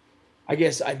 I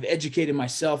guess I've educated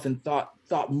myself and thought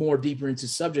more deeper into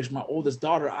subjects. My oldest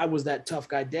daughter, I was that tough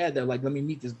guy dad that like, let me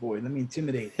meet this boy, let me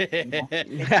intimidate him. You know?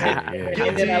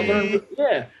 And then I learned,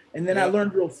 I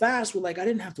learned real fast with like, I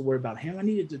didn't have to worry about him. I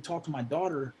needed to talk to my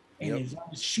daughter, and as long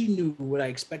as she knew what I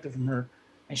expected from her,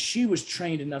 and she was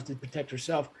trained enough to protect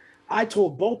herself. I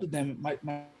told both of them,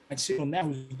 my single now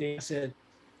who's dating, I said,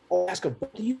 I'll ask both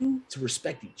of you to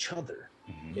respect each other.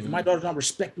 If my daughter's not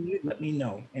respecting you, let me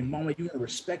know. And mama, you gonna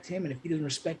respect him. And if he doesn't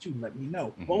respect you, let me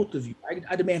know. Both of you.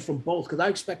 I demand from both, because I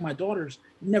expect my daughters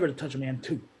never to touch a man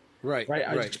too. Right.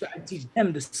 I teach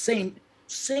them the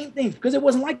same things, because it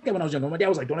wasn't like that when I was younger. My dad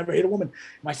was like, don't ever hit a woman.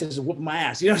 My sister's whooping my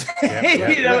ass. You know what I'm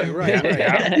saying? Right.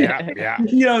 Yeah.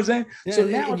 You know what I'm saying? Yeah, so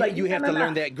now it's like you have to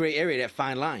learn that gray area, that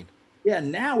fine line. Yeah,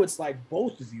 now it's like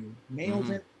both of you, males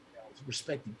and females,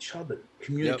 respect each other,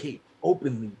 communicate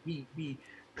openly, be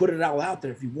put it all out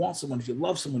there. If you want someone, if you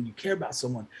love someone, you care about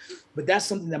someone. But that's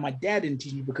something that my dad didn't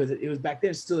teach me, because it was back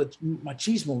then still a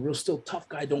machismo, real still tough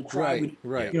guy, don't cry.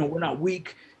 Right. You know, we're not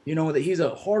weak. You know, that he's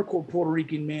a hardcore Puerto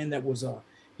Rican man that was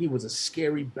he was a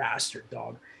scary bastard,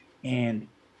 dog. And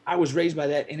I was raised by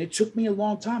that, and it took me a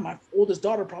long time. My oldest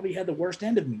daughter probably had the worst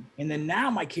end of me, and then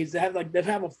now my kids they have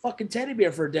a fucking teddy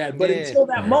bear for a dad. But until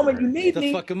that moment, you need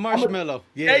me. The fucking marshmallow.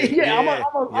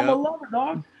 I'm a lover,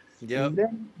 dog. Yeah.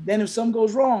 Then if something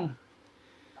goes wrong,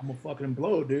 I'm gonna fucking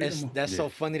blow, dude. That's so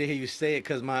funny to hear you say it,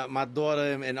 because my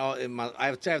daughter I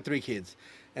have 3 kids,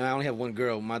 and I only have 1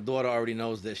 girl. My daughter already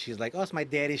knows that. She's like, oh, it's my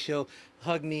daddy. She'll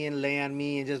hug me and lay on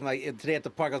me, and just like today at the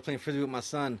park, I was playing frisbee with my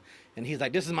son, and he's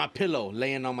like, this is my pillow,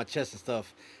 laying on my chest and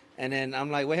stuff. And then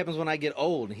I'm like, what happens when I get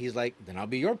old? And he's like, then I'll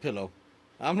be your pillow.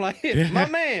 I'm like, my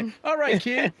man. All right,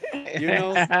 kid. You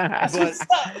know, but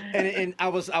and I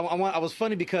was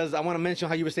funny because I want to mention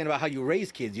how you were saying about how you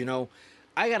raise kids. You know,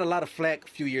 I got a lot of flack a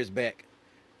few years back,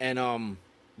 and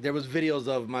there was videos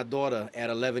of my daughter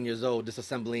at 11 years old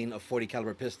disassembling a .40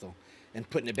 caliber pistol, and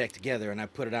putting it back together. And I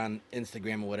put it on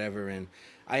Instagram or whatever. And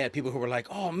I had people who were like,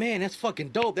 "Oh man, that's fucking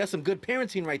dope. That's some good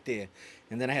parenting right there."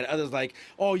 And then I had others like,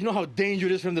 "Oh, you know how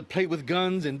dangerous it is for them to play with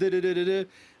guns and da da da da da."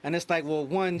 And it's like, well,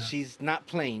 one, she's not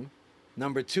playing.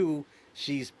 Number two,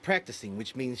 she's practicing,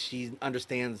 which means she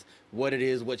understands what it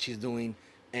is, what she's doing,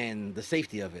 and the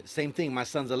safety of it. Same thing. My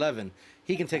son's 11.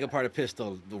 He can take apart a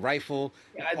pistol, the rifle.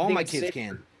 All my kids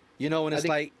can. You know, and it's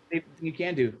like you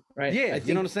can do, right? Yeah,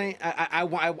 you know what I'm saying. I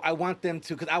want them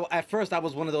to, because at first I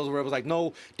was one of those where it was like,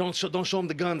 no, don't show them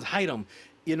the guns, hide them,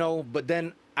 you know. But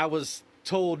then I was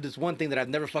told this one thing that I've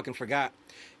never fucking forgot,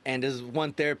 and this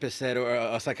one therapist said, or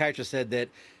a psychiatrist said, that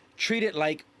treat it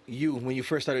like you when you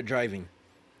first started driving,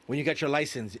 when you got your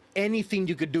license. Anything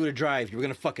you could do to drive, you were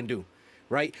gonna fucking do.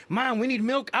 Right? Mom, we need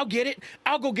milk. I'll get it.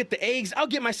 I'll go get the eggs. I'll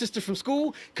get my sister from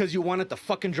school, because you wanted to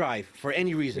fucking drive for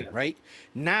any reason, right?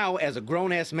 Now, as a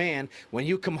grown-ass man, when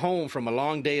you come home from a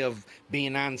long day of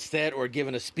being on set or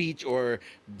giving a speech or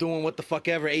doing what the fuck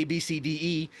ever, A, B, C, D,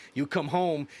 E, you come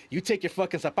home, you take your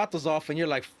fucking zapatos off, and you're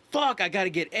like, fuck, I gotta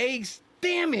get eggs.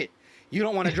 Damn it. You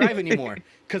don't want to drive anymore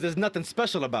because there's nothing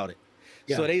special about it.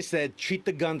 Yeah. So they said, treat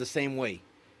the gun the same way.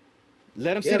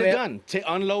 Let them see the gun.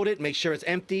 Unload it. Make sure it's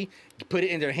empty. Put it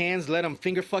in their hands. Let them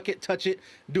finger fuck it, touch it,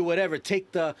 do whatever.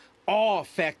 Take the awe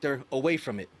factor away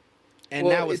from it. And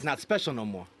now it's not special no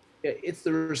more. It's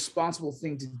the responsible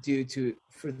thing to do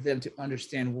for them to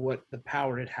understand what the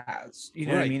power it has. You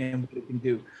know what I mean? And what it can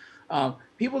do.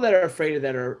 People that are afraid of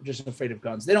that are just afraid of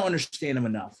guns. They don't understand them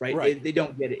enough, right? They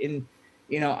don't get it. And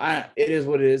you know, it is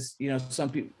what it is. You know, some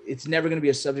people, it's never going to be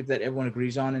a subject that everyone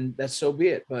agrees on, and that's so be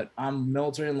it. But I'm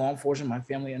military and law enforcement. My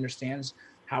family understands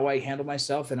how I handle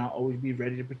myself, and I'll always be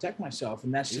ready to protect myself.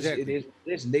 And that's just, it is what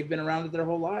it is. And they've been around it their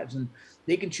whole lives, and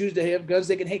they can choose to have guns.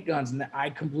 They can hate guns, and I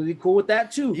completely cool with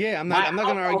that too. Yeah, I'm not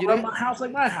going to argue that. My house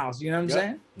like my house. You know what I'm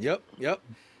saying? Yep.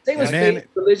 Same with faith,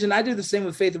 religion. I do the same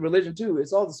with faith and religion too.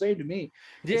 It's all the same to me.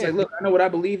 Yeah. It's like, look, I know what I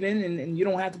believe in, and you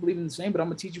don't have to believe in the same, but I'm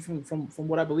gonna teach you from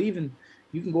what I believe in.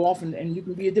 You can go off and you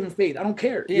can be a different faith. I don't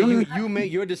care. Yeah, you make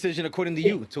your decision according to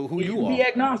you, to who you are. Be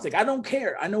agnostic. I don't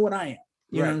care. I know what I am.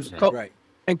 You know what I'm saying? Right.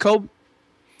 And Kobe?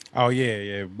 Oh,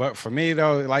 yeah. But for me,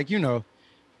 though, like, you know,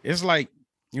 it's like,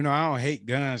 you know, I don't hate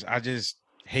guns. I just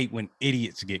hate when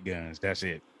idiots get guns. That's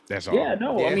it. That's all. Yeah,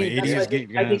 no, I mean, idiots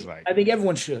get guns. I think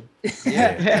everyone should.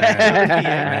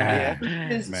 Yeah.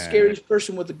 The scariest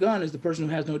person with a gun is the person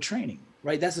who has no training,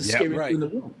 right? That's a scary thing in the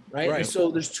room, right? And so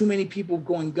there's too many people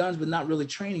going guns but not really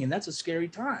training, and that's a scary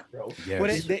time, bro.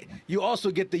 Yes. But you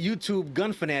also get the YouTube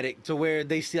gun fanatic to where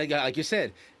they see, like you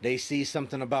said, they see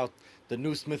something about the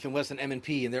new Smith & Wesson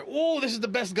M&P, and they're, oh, this is the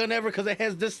best gun ever because it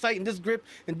has this sight and this grip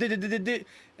and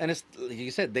and it's, like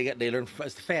you said, they learn,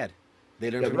 it's the fad. They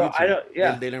learn from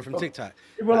YouTube. They learn from TikTok.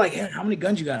 People are like, hey, how many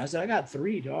guns you got? I said, I got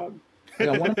 3, dog. I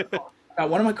got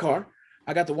one in my car.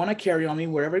 I got the one I carry on me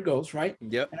wherever it goes, right?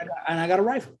 Yep. And I got a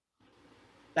rifle.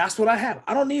 That's what I have.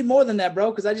 I don't need more than that,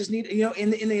 bro, because I just need, you know, in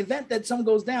the event that something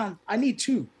goes down, I need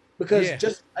 2 because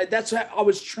that's how I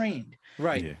was trained.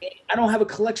 Right. Yeah. I don't have a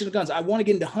collection of guns. I want to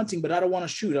get into hunting, but I don't want to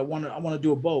shoot. I want to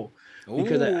do a bow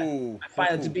because I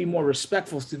find it to be more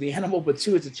respectful to the animal, but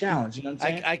 2, it's a challenge. You know what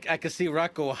I'm saying? I could see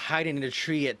Rocco hiding in a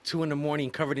tree at 2 a.m.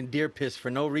 covered in deer piss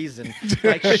for no reason.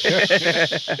 Like, I'll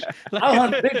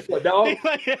hunt Bigfoot, dog.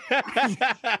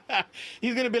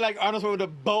 He's gonna be like Arnold with a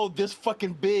bow this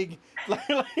fucking big.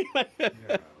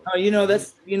 You know,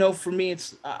 that's, you know, for me,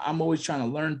 it's I'm always trying to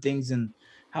learn things and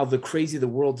how the crazy the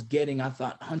world's getting. I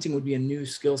thought hunting would be a new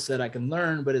skill set I can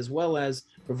learn, but as well as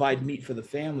provide meat for the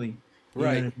family.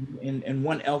 Right. And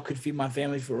one elk could feed my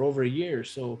family for over a year.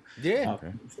 So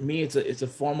for me, it's a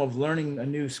form of learning a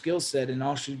new skill set and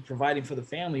also providing for the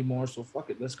family more. So fuck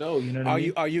it, let's go. You know what I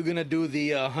mean? Are you gonna do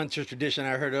the hunter tradition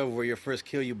I heard of, where your first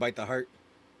kill you bite the heart?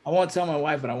 I won't tell my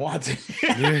wife, but I want to.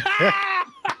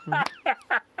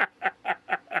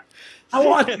 I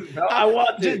want to, bro. I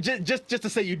want to. Just to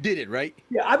say you did it, right?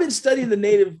 Yeah, I've been studying the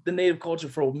native culture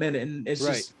for a minute, and it's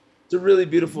just it's a really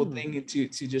beautiful thing to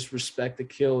just respect the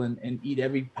kill and eat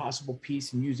every possible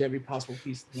piece and use every possible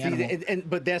piece of the animal.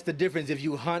 But that's the difference. If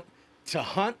you hunt to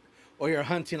hunt, or you're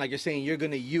hunting, like you're saying, you're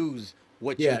gonna use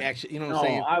what you actually, you know what I'm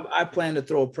saying? I plan to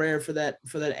throw a prayer for that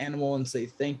animal and say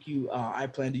thank you. I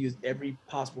plan to use every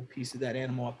possible piece of that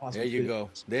animal I possibly could.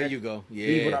 There you go. Yeah.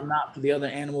 Leave what I'm not for the other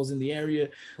animals in the area.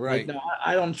 Right. Like, no,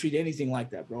 I don't treat anything like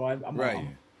that, bro.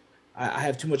 I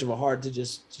have too much of a heart to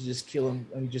just kill him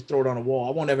and just throw it on a wall.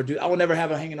 I will never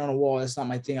have it hanging on a wall. That's not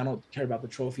my thing. I don't care about the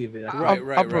trophy of it.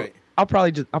 Right. I'll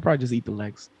probably just eat the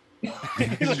legs.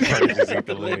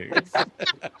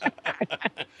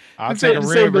 I'll take a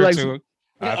rib or two.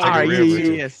 I'll take All a right, rib or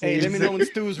two. yes. Hey, let me know when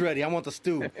stew's ready. I want the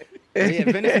stew. Yeah,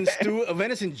 venison stew,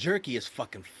 venison jerky is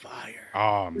fucking fire.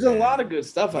 Oh man. There's a lot of good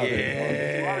stuff out there.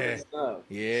 There's a lot of Yeah. good stuff.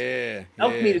 Yeah.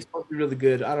 Elk yeah. meat is supposed to be really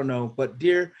good. I don't know, but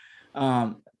deer,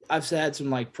 I've had some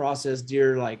like processed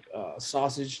deer like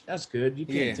sausage. That's good. You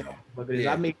can't Yeah. tell what it is.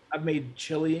 Yeah. I've made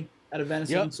chili out of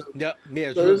venison. Yep. So, Yep. Yeah.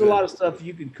 it's so real there's a good. lot of stuff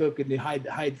you can cook and hide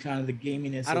kind of the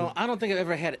gaminess. I don't think I've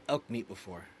ever had elk meat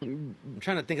before. I'm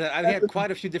trying to think. I've had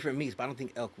quite a few different meats, but I don't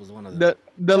think elk was one of them.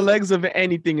 The legs of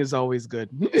anything is always good.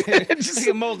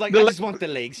 Just, Mo's like, I just want the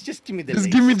legs. Just give me the legs.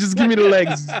 just give me the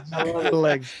legs. The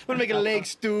legs. I'm gonna make a leg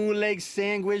stew, leg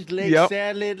sandwich, leg Yep.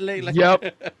 salad, leg. Like,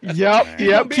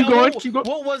 Yep. Keep going. Keep going.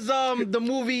 What was the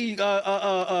movie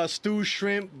stew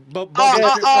shrimp? Forrest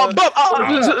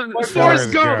Gump.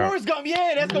 Forrest Gump.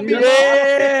 Yeah, that's gonna be.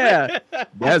 Yeah,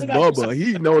 that's Bubba.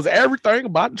 He knows everything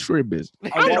about the shrimp business.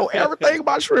 I know everything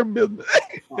about shrimp business.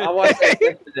 I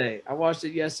watched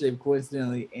it yesterday.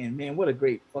 Coincidentally, and man, what a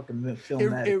great fucking film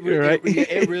that is.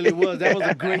 It really was. That was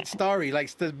a great story. Like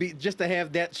just to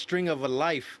have that string of a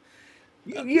life.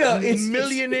 Yeah, it's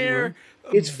millionaire,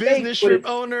 it's business fake, shrimp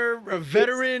owner, a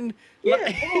veteran.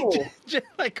 Just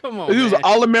like, come on. He was an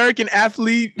all-American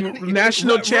athlete,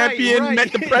 national Right, champion, right.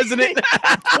 met the president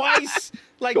twice,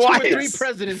 like 2 or 3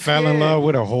 presidents. Fell in love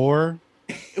with a whore.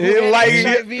 Who had Like-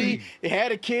 HIV,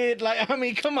 had a kid. Like, I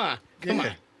mean, come on.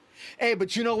 Hey,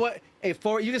 but you know what? Hey,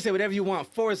 you can say whatever you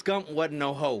want. Forrest Gump wasn't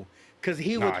no hoe, because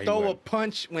he would he throw a wasn't.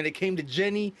 punch when it came to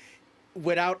Jenny,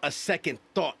 without a second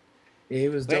thought. Yeah, he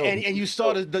was dope. And you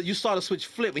saw the switch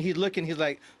flip when he's looking. He's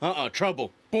like,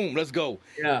 trouble. Boom, let's go.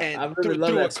 Yeah, I and really love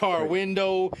through a that car story.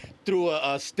 window, through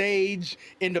a stage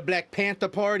in the Black Panther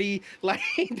party. Like,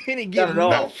 he didn't Not give at no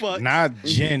all. fucks. Not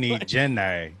Jenny,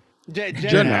 Jenny.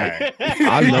 Jenny.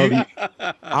 I love you.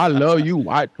 I love you.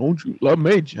 Why don't you love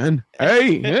me, Jen?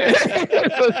 Hey,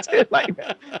 like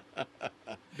that.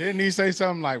 Didn't he say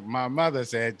something like, my mother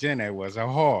said Jenny was a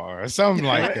whore or something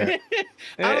like that?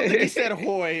 I don't think he said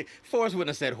whore. Forrest wouldn't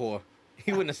have said whore.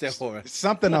 He wouldn't have said whore.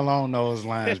 Something along those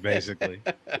lines, basically.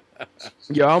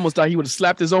 Yo, I almost thought he would have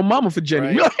slapped his own mama for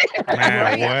Jenny.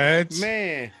 Man, what?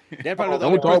 Man, that probably the Don't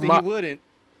only talk person about- he wouldn't.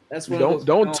 That's one of those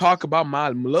Don't films- talk about my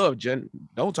love, Jen.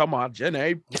 Don't talk about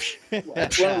Jenny.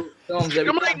 That's one of those films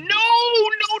I'm like, no,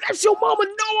 that's your mama.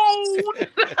 No.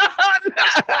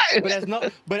 But that's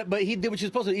not. But he did what you're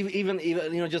supposed to.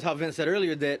 Even just how Vince said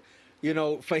earlier that,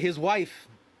 for his wife,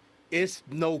 it's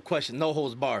no question, no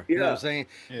holds bar. You know what I'm saying?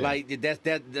 Yeah. Like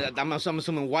that. I'm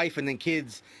assuming wife and then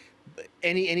kids,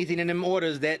 anything in them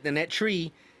orders that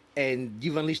tree, and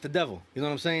you've unleashed the devil. You know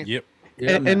what I'm saying? Yep.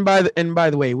 Yeah, and by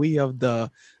the way, we have the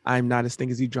I'm Not As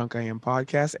Think As You Drunk I Am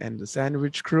podcast and the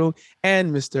Sandwich Crew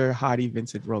and Mr. Hottie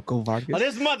Vincent Rocco Vargas. Oh,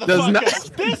 this Does motherfucker! not-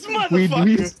 This we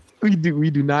motherfucker! we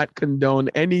do not condone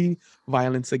any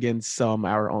violence against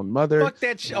our own mother. Fuck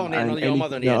that shit. Oh, no, and your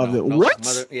mother. any Yeah, of the- no, what?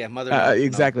 Mother, yeah, mother. no,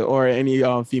 Exactly, or any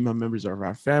female members of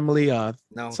our family. No,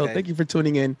 So okay. thank you for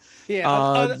tuning in.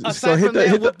 Yeah. so Aside hit from the- that,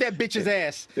 hit the- whoop that bitch's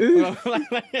ass.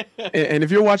 And if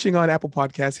you're watching on Apple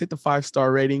Podcasts, hit the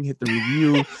 5-star rating, hit the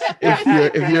review.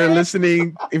 if you're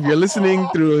listening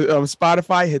through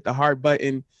Spotify, hit the heart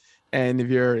button. And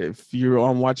if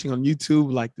you're watching on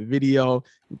YouTube, like the video,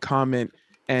 comment,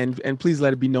 and please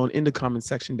let it be known in the comment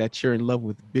section that you're in love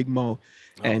with Big Mo,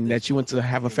 and that you want to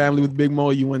have a family with Big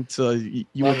Mo. You want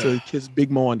to kiss Big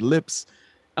Mo on the lips,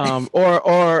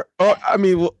 or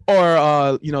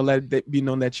let it be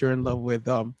known that you're in love with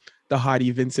the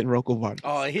hottie Vincent Rocco Vargas.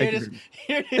 Oh, Thank you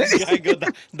here this guy go,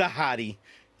 the hottie.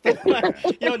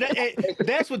 Yo,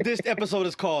 that's what this episode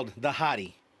is called, the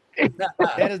hottie.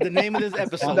 That is the name of this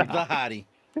episode, the hottie.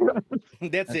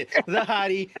 That's it, the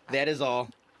hottie. That is all.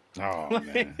 Oh,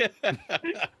 man.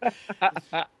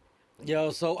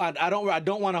 Yo, so I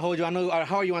don't want to hold you. I know.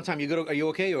 How are you on time? You good? Are you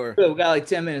okay? Or We got like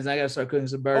 10 minutes. I gotta start cooking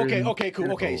some burgers. okay,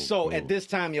 cool. Okay, so Cool. at this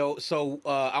time,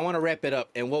 I want to wrap it up.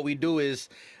 And what we do is,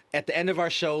 at the end of our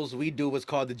shows, we do what's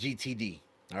called the GTD.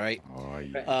 All right. Oh,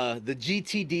 yeah. The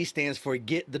GTD stands for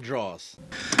Get the Draws.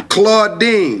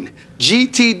 Claudine,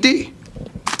 GTD.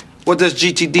 What does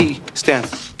GTD stand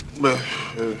for?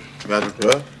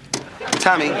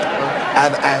 Tommy,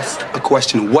 I've asked a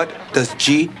question. What does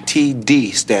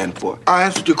GTD stand for? I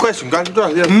answered your question.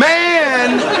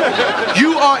 Man,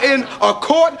 you are in a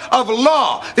court of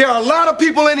law. There are a lot of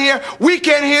people in here. We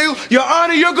can't hear you. Your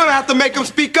Honor, you're going to have to make them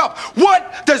speak up.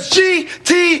 What does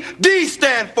GTD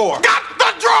stand for? Got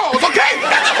the draws, okay?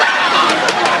 That's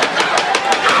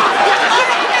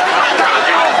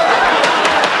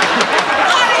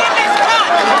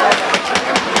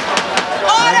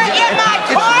Order in my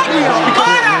court!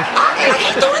 Order!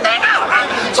 He's doing that now!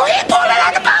 So he pulled it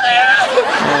out the back of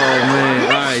Oh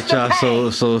man.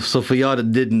 y'all. So for y'all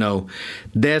that didn't know,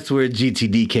 that's where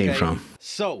GTD came from.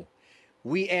 So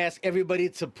we ask everybody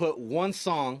to put one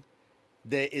song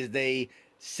that is they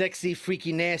sexy,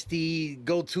 freaky, nasty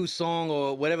go-to song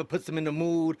or whatever puts them in the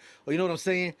mood, or you know what I'm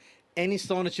saying? Any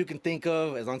song that you can think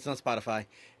of, as long as it's on Spotify,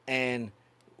 and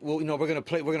well, you know, we're gonna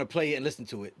play it and listen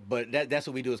to it. But that's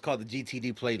what we do. It's called the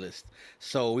GTD playlist.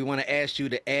 So we want to ask you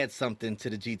to add something to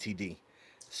the GTD.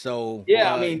 So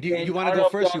yeah, I mean, do you want to go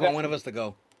first? Or you want one of us to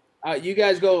go? You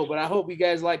guys go, but I hope you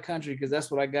guys like country because that's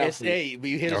what I got. Hey,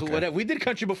 you hit us with whatever. We did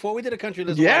country before. We did a country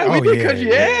list. Yeah, we did country.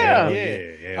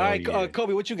 Yeah. All right,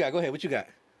 Kobe, what you got? Go ahead. What you got?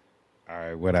 All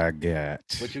right, what I got?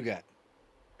 What you got?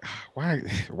 Why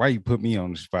you put me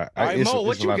on the spot? All right, Mo,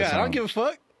 what you got? I don't give a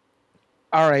fuck.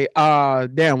 All right,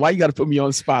 damn, why you got to put me on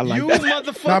the spot like that? You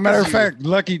motherfucker. No, matter of fact,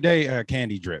 Lucky Day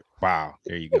Candy Drip. Wow,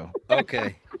 there you go.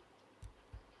 Okay.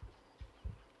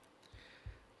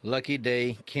 Lucky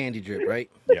Day Candy Drip, right?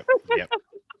 Yep.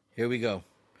 Here we go.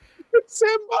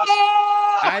 Simba!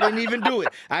 I didn't even do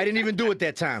it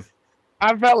that time.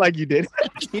 I felt like you did.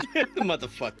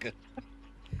 Motherfucker.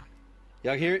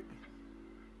 Y'all hear it?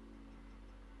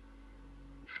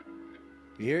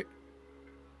 You hear it?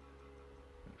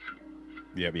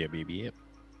 Yep.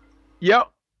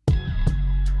 Yep.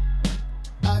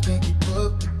 I can't keep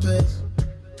up the pace.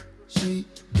 She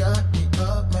got me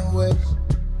up my waist.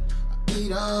 I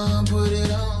eat on, put it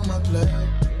on my plate.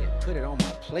 Yeah, put it on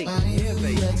my plate. Yeah,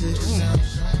 baby.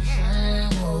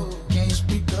 Can't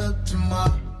speak up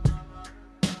tomorrow.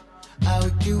 I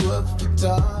wake you up for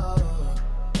talk.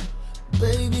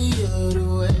 Baby, you're the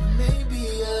way. Maybe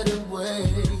you're the way.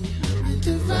 You're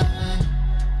divine.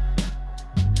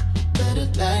 Better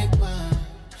like wine.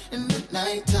 In the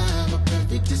nighttime, a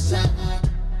perfect design.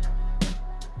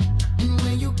 And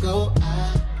when you go,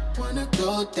 I wanna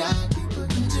go down deeper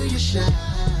into your shine.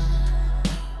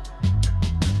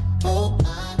 Oh,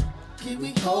 can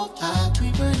we hold high? We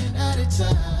running out of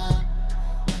time.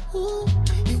 Ooh,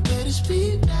 you better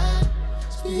speak now.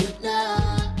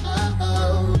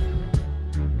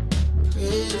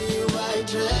 Pretty white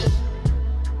dress.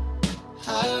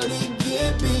 How did it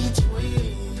get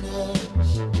between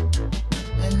us?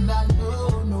 And I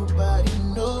know nobody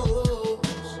knows.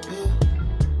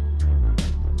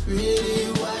 Pretty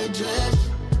white dress.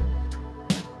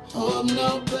 Hope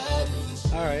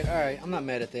nobody's. All right. I'm not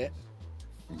mad at that.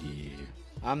 Yeah.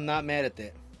 I'm not mad at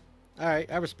that. All right,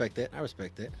 I respect that.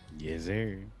 Yes,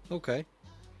 sir. Okay.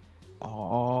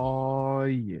 Oh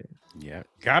yeah. Yeah.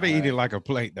 Gotta eat it like a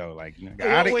plate though. Like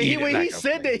gotta when eat it. When like he a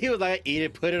said plate. that, he was like, "Eat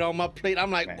it, put it on my plate." I'm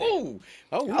like, "Ooh,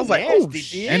 I was like, nasty." "Oh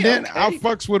shit!" Yeah, And then okay. I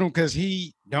fucks with him because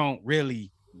he don't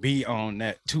really be on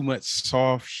that too much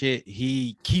soft shit.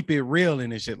 He keep it real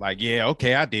and shit. Like, yeah,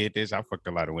 okay, I did this. I fucked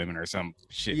a lot of women or some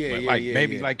shit. Yeah, but yeah, like yeah,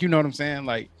 maybe yeah. like you know what I'm saying?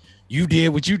 Like you did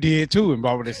what you did too, and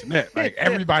blah blah this and that. Like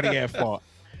everybody at fault.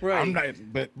 Right. I'm not,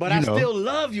 but I you know, still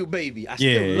love you, baby. I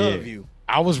still love you.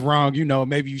 I was wrong, you know.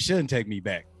 Maybe you shouldn't take me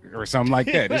back or something like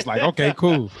that. It's like, okay,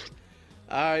 cool.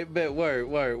 All right, bet. Word.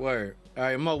 All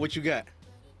right, Mo, what you got?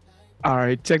 All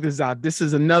right, check this out. This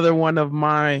is another one of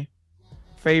my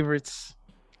favorites.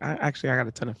 I got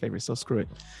a ton of favorites, so screw it.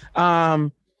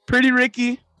 Pretty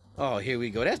Ricky. Oh, here we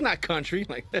go. That's not country.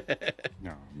 Like,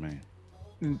 No, man.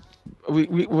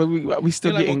 We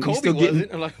still like, getting well, we still Kobe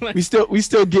getting wasn't. we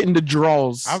still getting the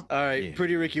draws. All right, Yeah.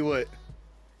 Pretty Ricky, what?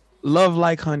 Love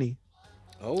Like Honey.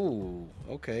 Oh,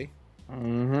 okay.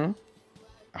 Mm-hmm.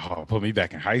 Oh, put me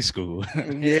back in high school.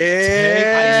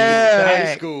 Yeah.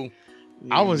 High school.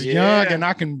 I was young and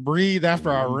I can breathe after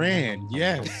I ran.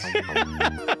 Yes.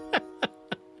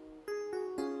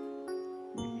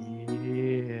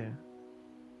 Yeah.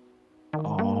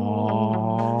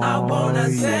 I wanna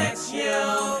text you,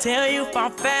 tell you if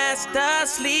I'm fast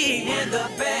asleep in the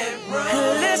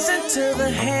bedroom. Listen to the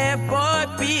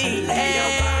headboard beat.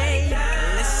 Hey,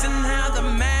 listen how the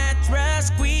mattress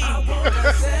squeaks.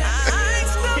 I ain't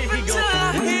stopping till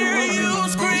I hear you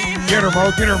scream. Get her,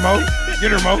 Mo. Get her, Mo.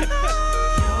 Get her, Mo.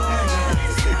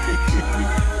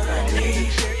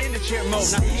 In the chair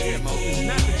mode, not the chair mode.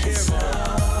 Not the chair mode.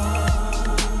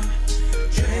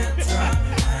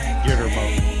 Get her, Mo.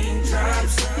 Girl,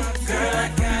 I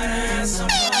gotta have some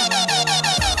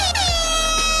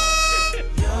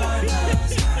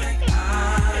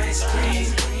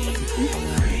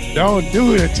Don't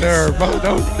do it to her, Mo.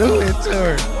 Don't do it to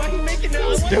her. Why you making that?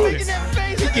 Let's Why do you it. making that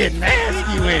face? You get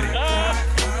nasty with it.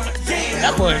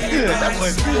 That was good. That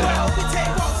was good.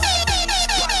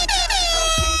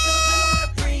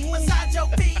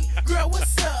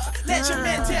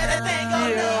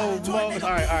 Yo, Mo. All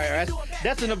right.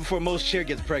 That's the number before most chair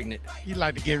gets pregnant. He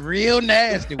like to get real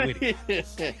nasty with it.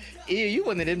 Ew, you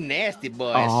one of them nasty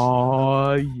boys.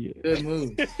 Oh yeah. Good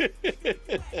move.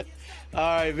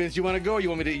 All right, Vince, you want to go or you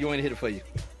want me to hit it for you?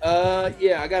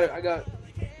 Yeah, I got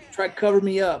try Cover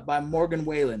Me Up by Morgan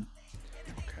Wallen.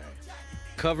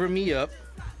 Cover Me Up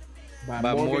by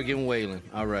Morgan Wallen.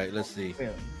 All right, let's see. Yeah.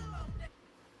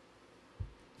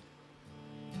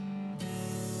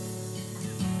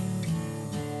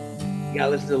 You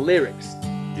gotta listen to the lyrics.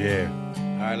 Yeah.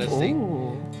 All right, let's see.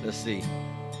 Let's see.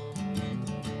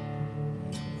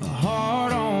 A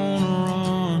heart on the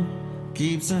run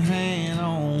keeps a hand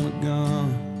on the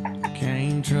gun.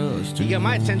 Can't trust He got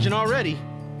my attention already.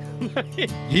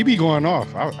 He be going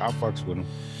off. I fucks with him.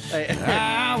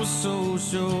 I was so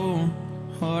sure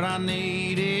what I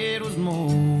needed was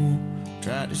more.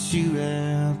 Tried to shoot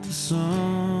out the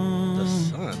sun. The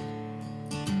sun.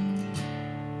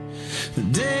 The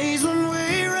days when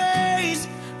we raced,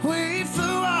 we flew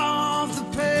off the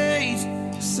page.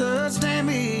 Such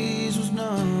damage was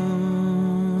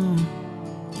done.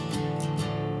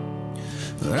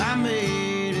 But I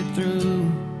made it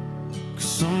through, 'cause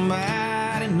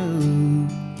somebody knew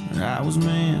that I was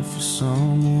meant for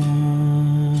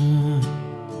someone.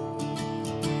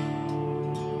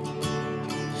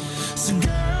 So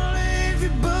girl, if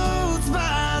you're both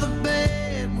by the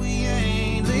bed, we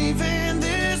ain't leaving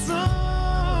this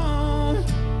room.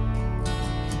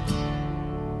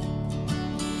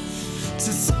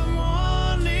 So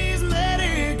someone needs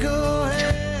medical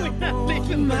help.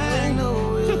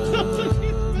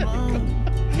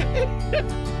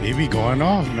 He be going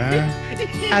off, man.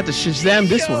 I had to Shazam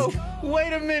this one.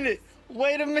 Wait a minute.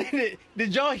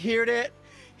 Did y'all hear that?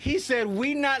 He said,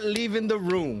 "We not leaving the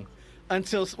room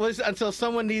until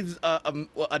someone needs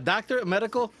a doctor, a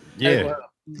medical." Yeah.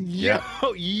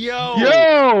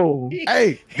 Yo.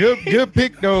 Hey, good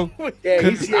pick though. Yeah,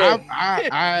 he said,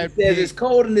 I he says it's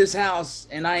cold in this house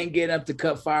and I ain't getting up to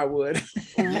cut firewood.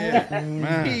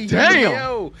 man. Damn.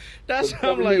 Yo, that's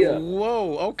I'm like,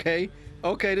 whoa, okay,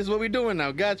 this is what we doing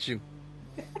now. Got you.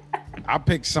 I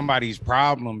picked Somebody's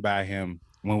Problem by him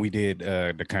when we did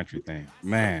the country thing.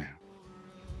 Man.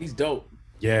 He's dope.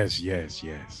 Yes.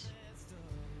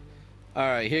 All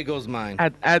right, here goes mine.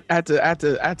 I had to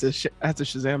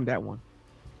Shazam that one.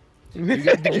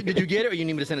 Did you get it, or you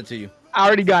need me to send it to you? I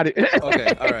already got it.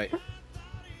 Okay, all right.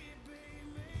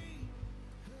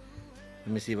 Let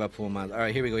me see if I pull mine. All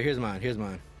right, here we go. Here's mine.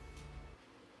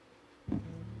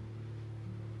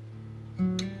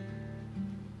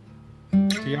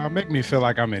 See, y'all make me feel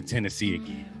like I'm in Tennessee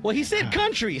again. Well, he said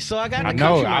country, so I got. I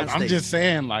know. I'm just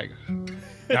saying, like,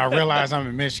 I realize I'm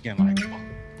in Michigan. Like,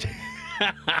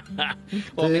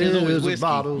 well, I mean, there's always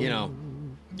whiskey, you know.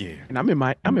 Yeah. And I'm in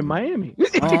Miami. We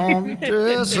ain't got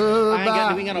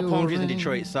no palm trees in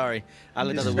Detroit. Sorry, I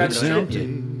looked at the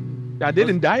window. I did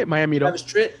indict Miami though. Travis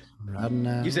Tritt.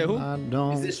 You said who?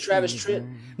 Is this Travis Tritt?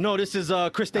 No, this is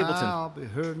Chris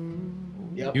Stapleton.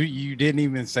 Yep. You didn't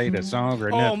even say the song or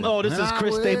nothing. Oh, this is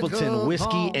Chris Stapleton,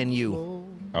 Whiskey and You.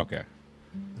 Okay.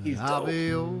 He's dope.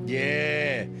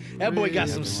 Yeah, that boy got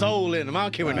some soul in him. I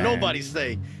don't care what nobody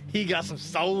say. He got some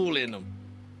soul in him.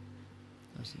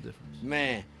 That's the difference.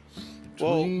 Man.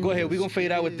 Well, go ahead. We're going to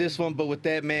fade out with this one. But with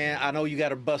that, man, I know you got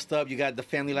to bust up. You got the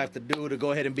family life to do to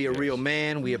go ahead and be a real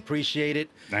man. We appreciate it.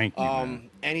 Thank you. Man.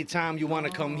 Anytime you want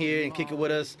to come here and kick it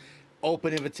with us,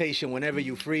 open invitation. Whenever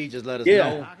you free, just let us Yeah.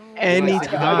 know. Anytime. You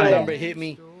got a number, hit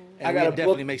me. And I got we'll a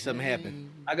definitely book. make something happen.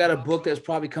 I got a book that's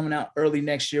probably coming out early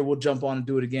next year. We'll jump on and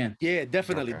do it again. Yeah,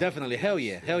 definitely. Hell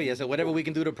yeah. So whatever we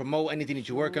can do to promote anything that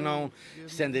you're working on,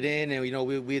 send it in, and we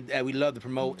love to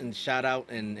promote and shout out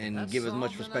and give as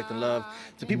much respect and love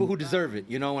to people who deserve it.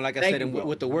 And like I said,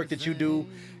 with the work that you do,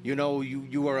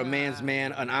 you are a man's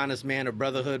man, an honest man, a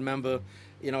brotherhood member.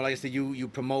 Like I said, you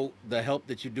promote the help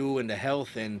that you do and the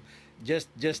health and.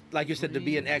 Just like you said, to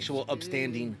be an actual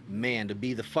upstanding man, to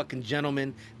be the fucking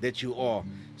gentleman that you are.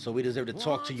 So we deserve to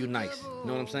talk to you nice. You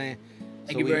know what I'm saying?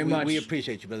 Thank you very much. We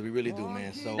appreciate you, brother. We really do,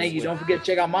 man. So thank you. Don't forget to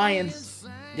check out Mayans.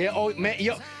 Yeah. Oh man,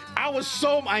 yo, I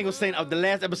ain't gonna say the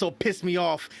last episode pissed me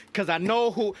off because I know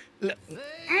who.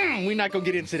 We're not gonna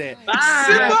get into that. All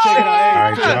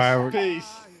right, Peace.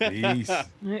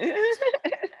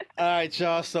 All right,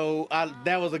 y'all. So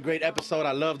that was a great episode.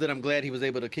 I loved it. I'm glad he was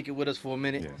able to kick it with us for a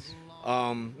minute. Yes.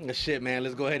 Shit, man.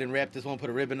 Let's go ahead and wrap this one.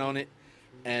 Put a ribbon on it.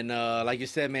 And like you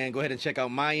said, man, go ahead and check out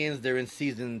Mayans. They're in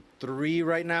season 3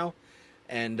 right now,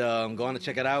 and go on to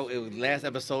check it out. Last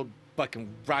episode fucking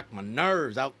rocked my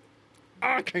nerves. I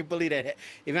can't believe that.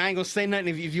 If I ain't gonna say nothing,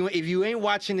 if you ain't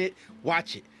watching it,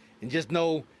 watch it, and just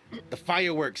know the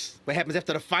fireworks. What happens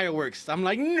after the fireworks? I'm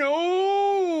like,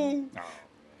 no.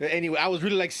 Anyway, I was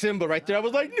really like Simba right there. I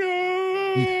was like,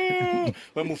 no.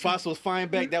 When Mufasa was flying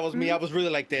back, that was me. I was really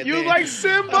like that. You then. like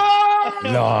Simba?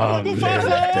 Long live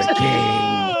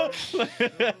the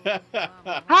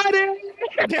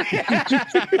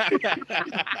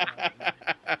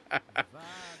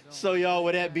So, y'all,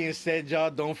 with that being said,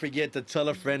 y'all, don't forget to tell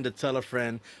a friend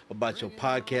about your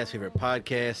podcast, favorite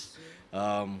podcast.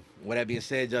 With that being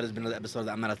said, y'all, there's been another episode of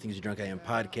the I'm Not a Things You Drunk I Am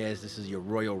podcast. This is your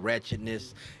Royal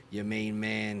Ratchetness, your main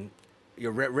man,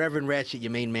 your Reverend Ratchet,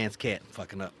 your main man's cat. I'm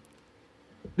fucking up.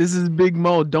 This is Big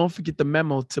Mo. Don't forget the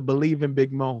memo to believe in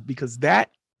Big Mo, because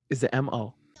that is the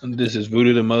MO. This is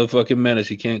Voodoo the motherfucking menace.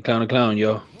 You can't count a clown,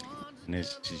 y'all. And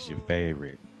this is your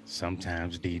favorite,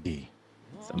 sometimes DD,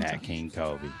 Nat King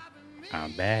Kobe.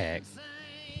 I'm back.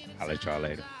 I'll let y'all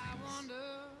later.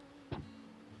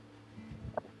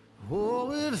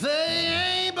 Oh, if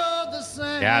they ain't both the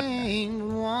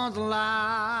same, one's a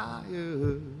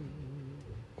liar.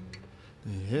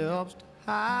 It helps to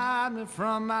hide me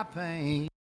from my pain.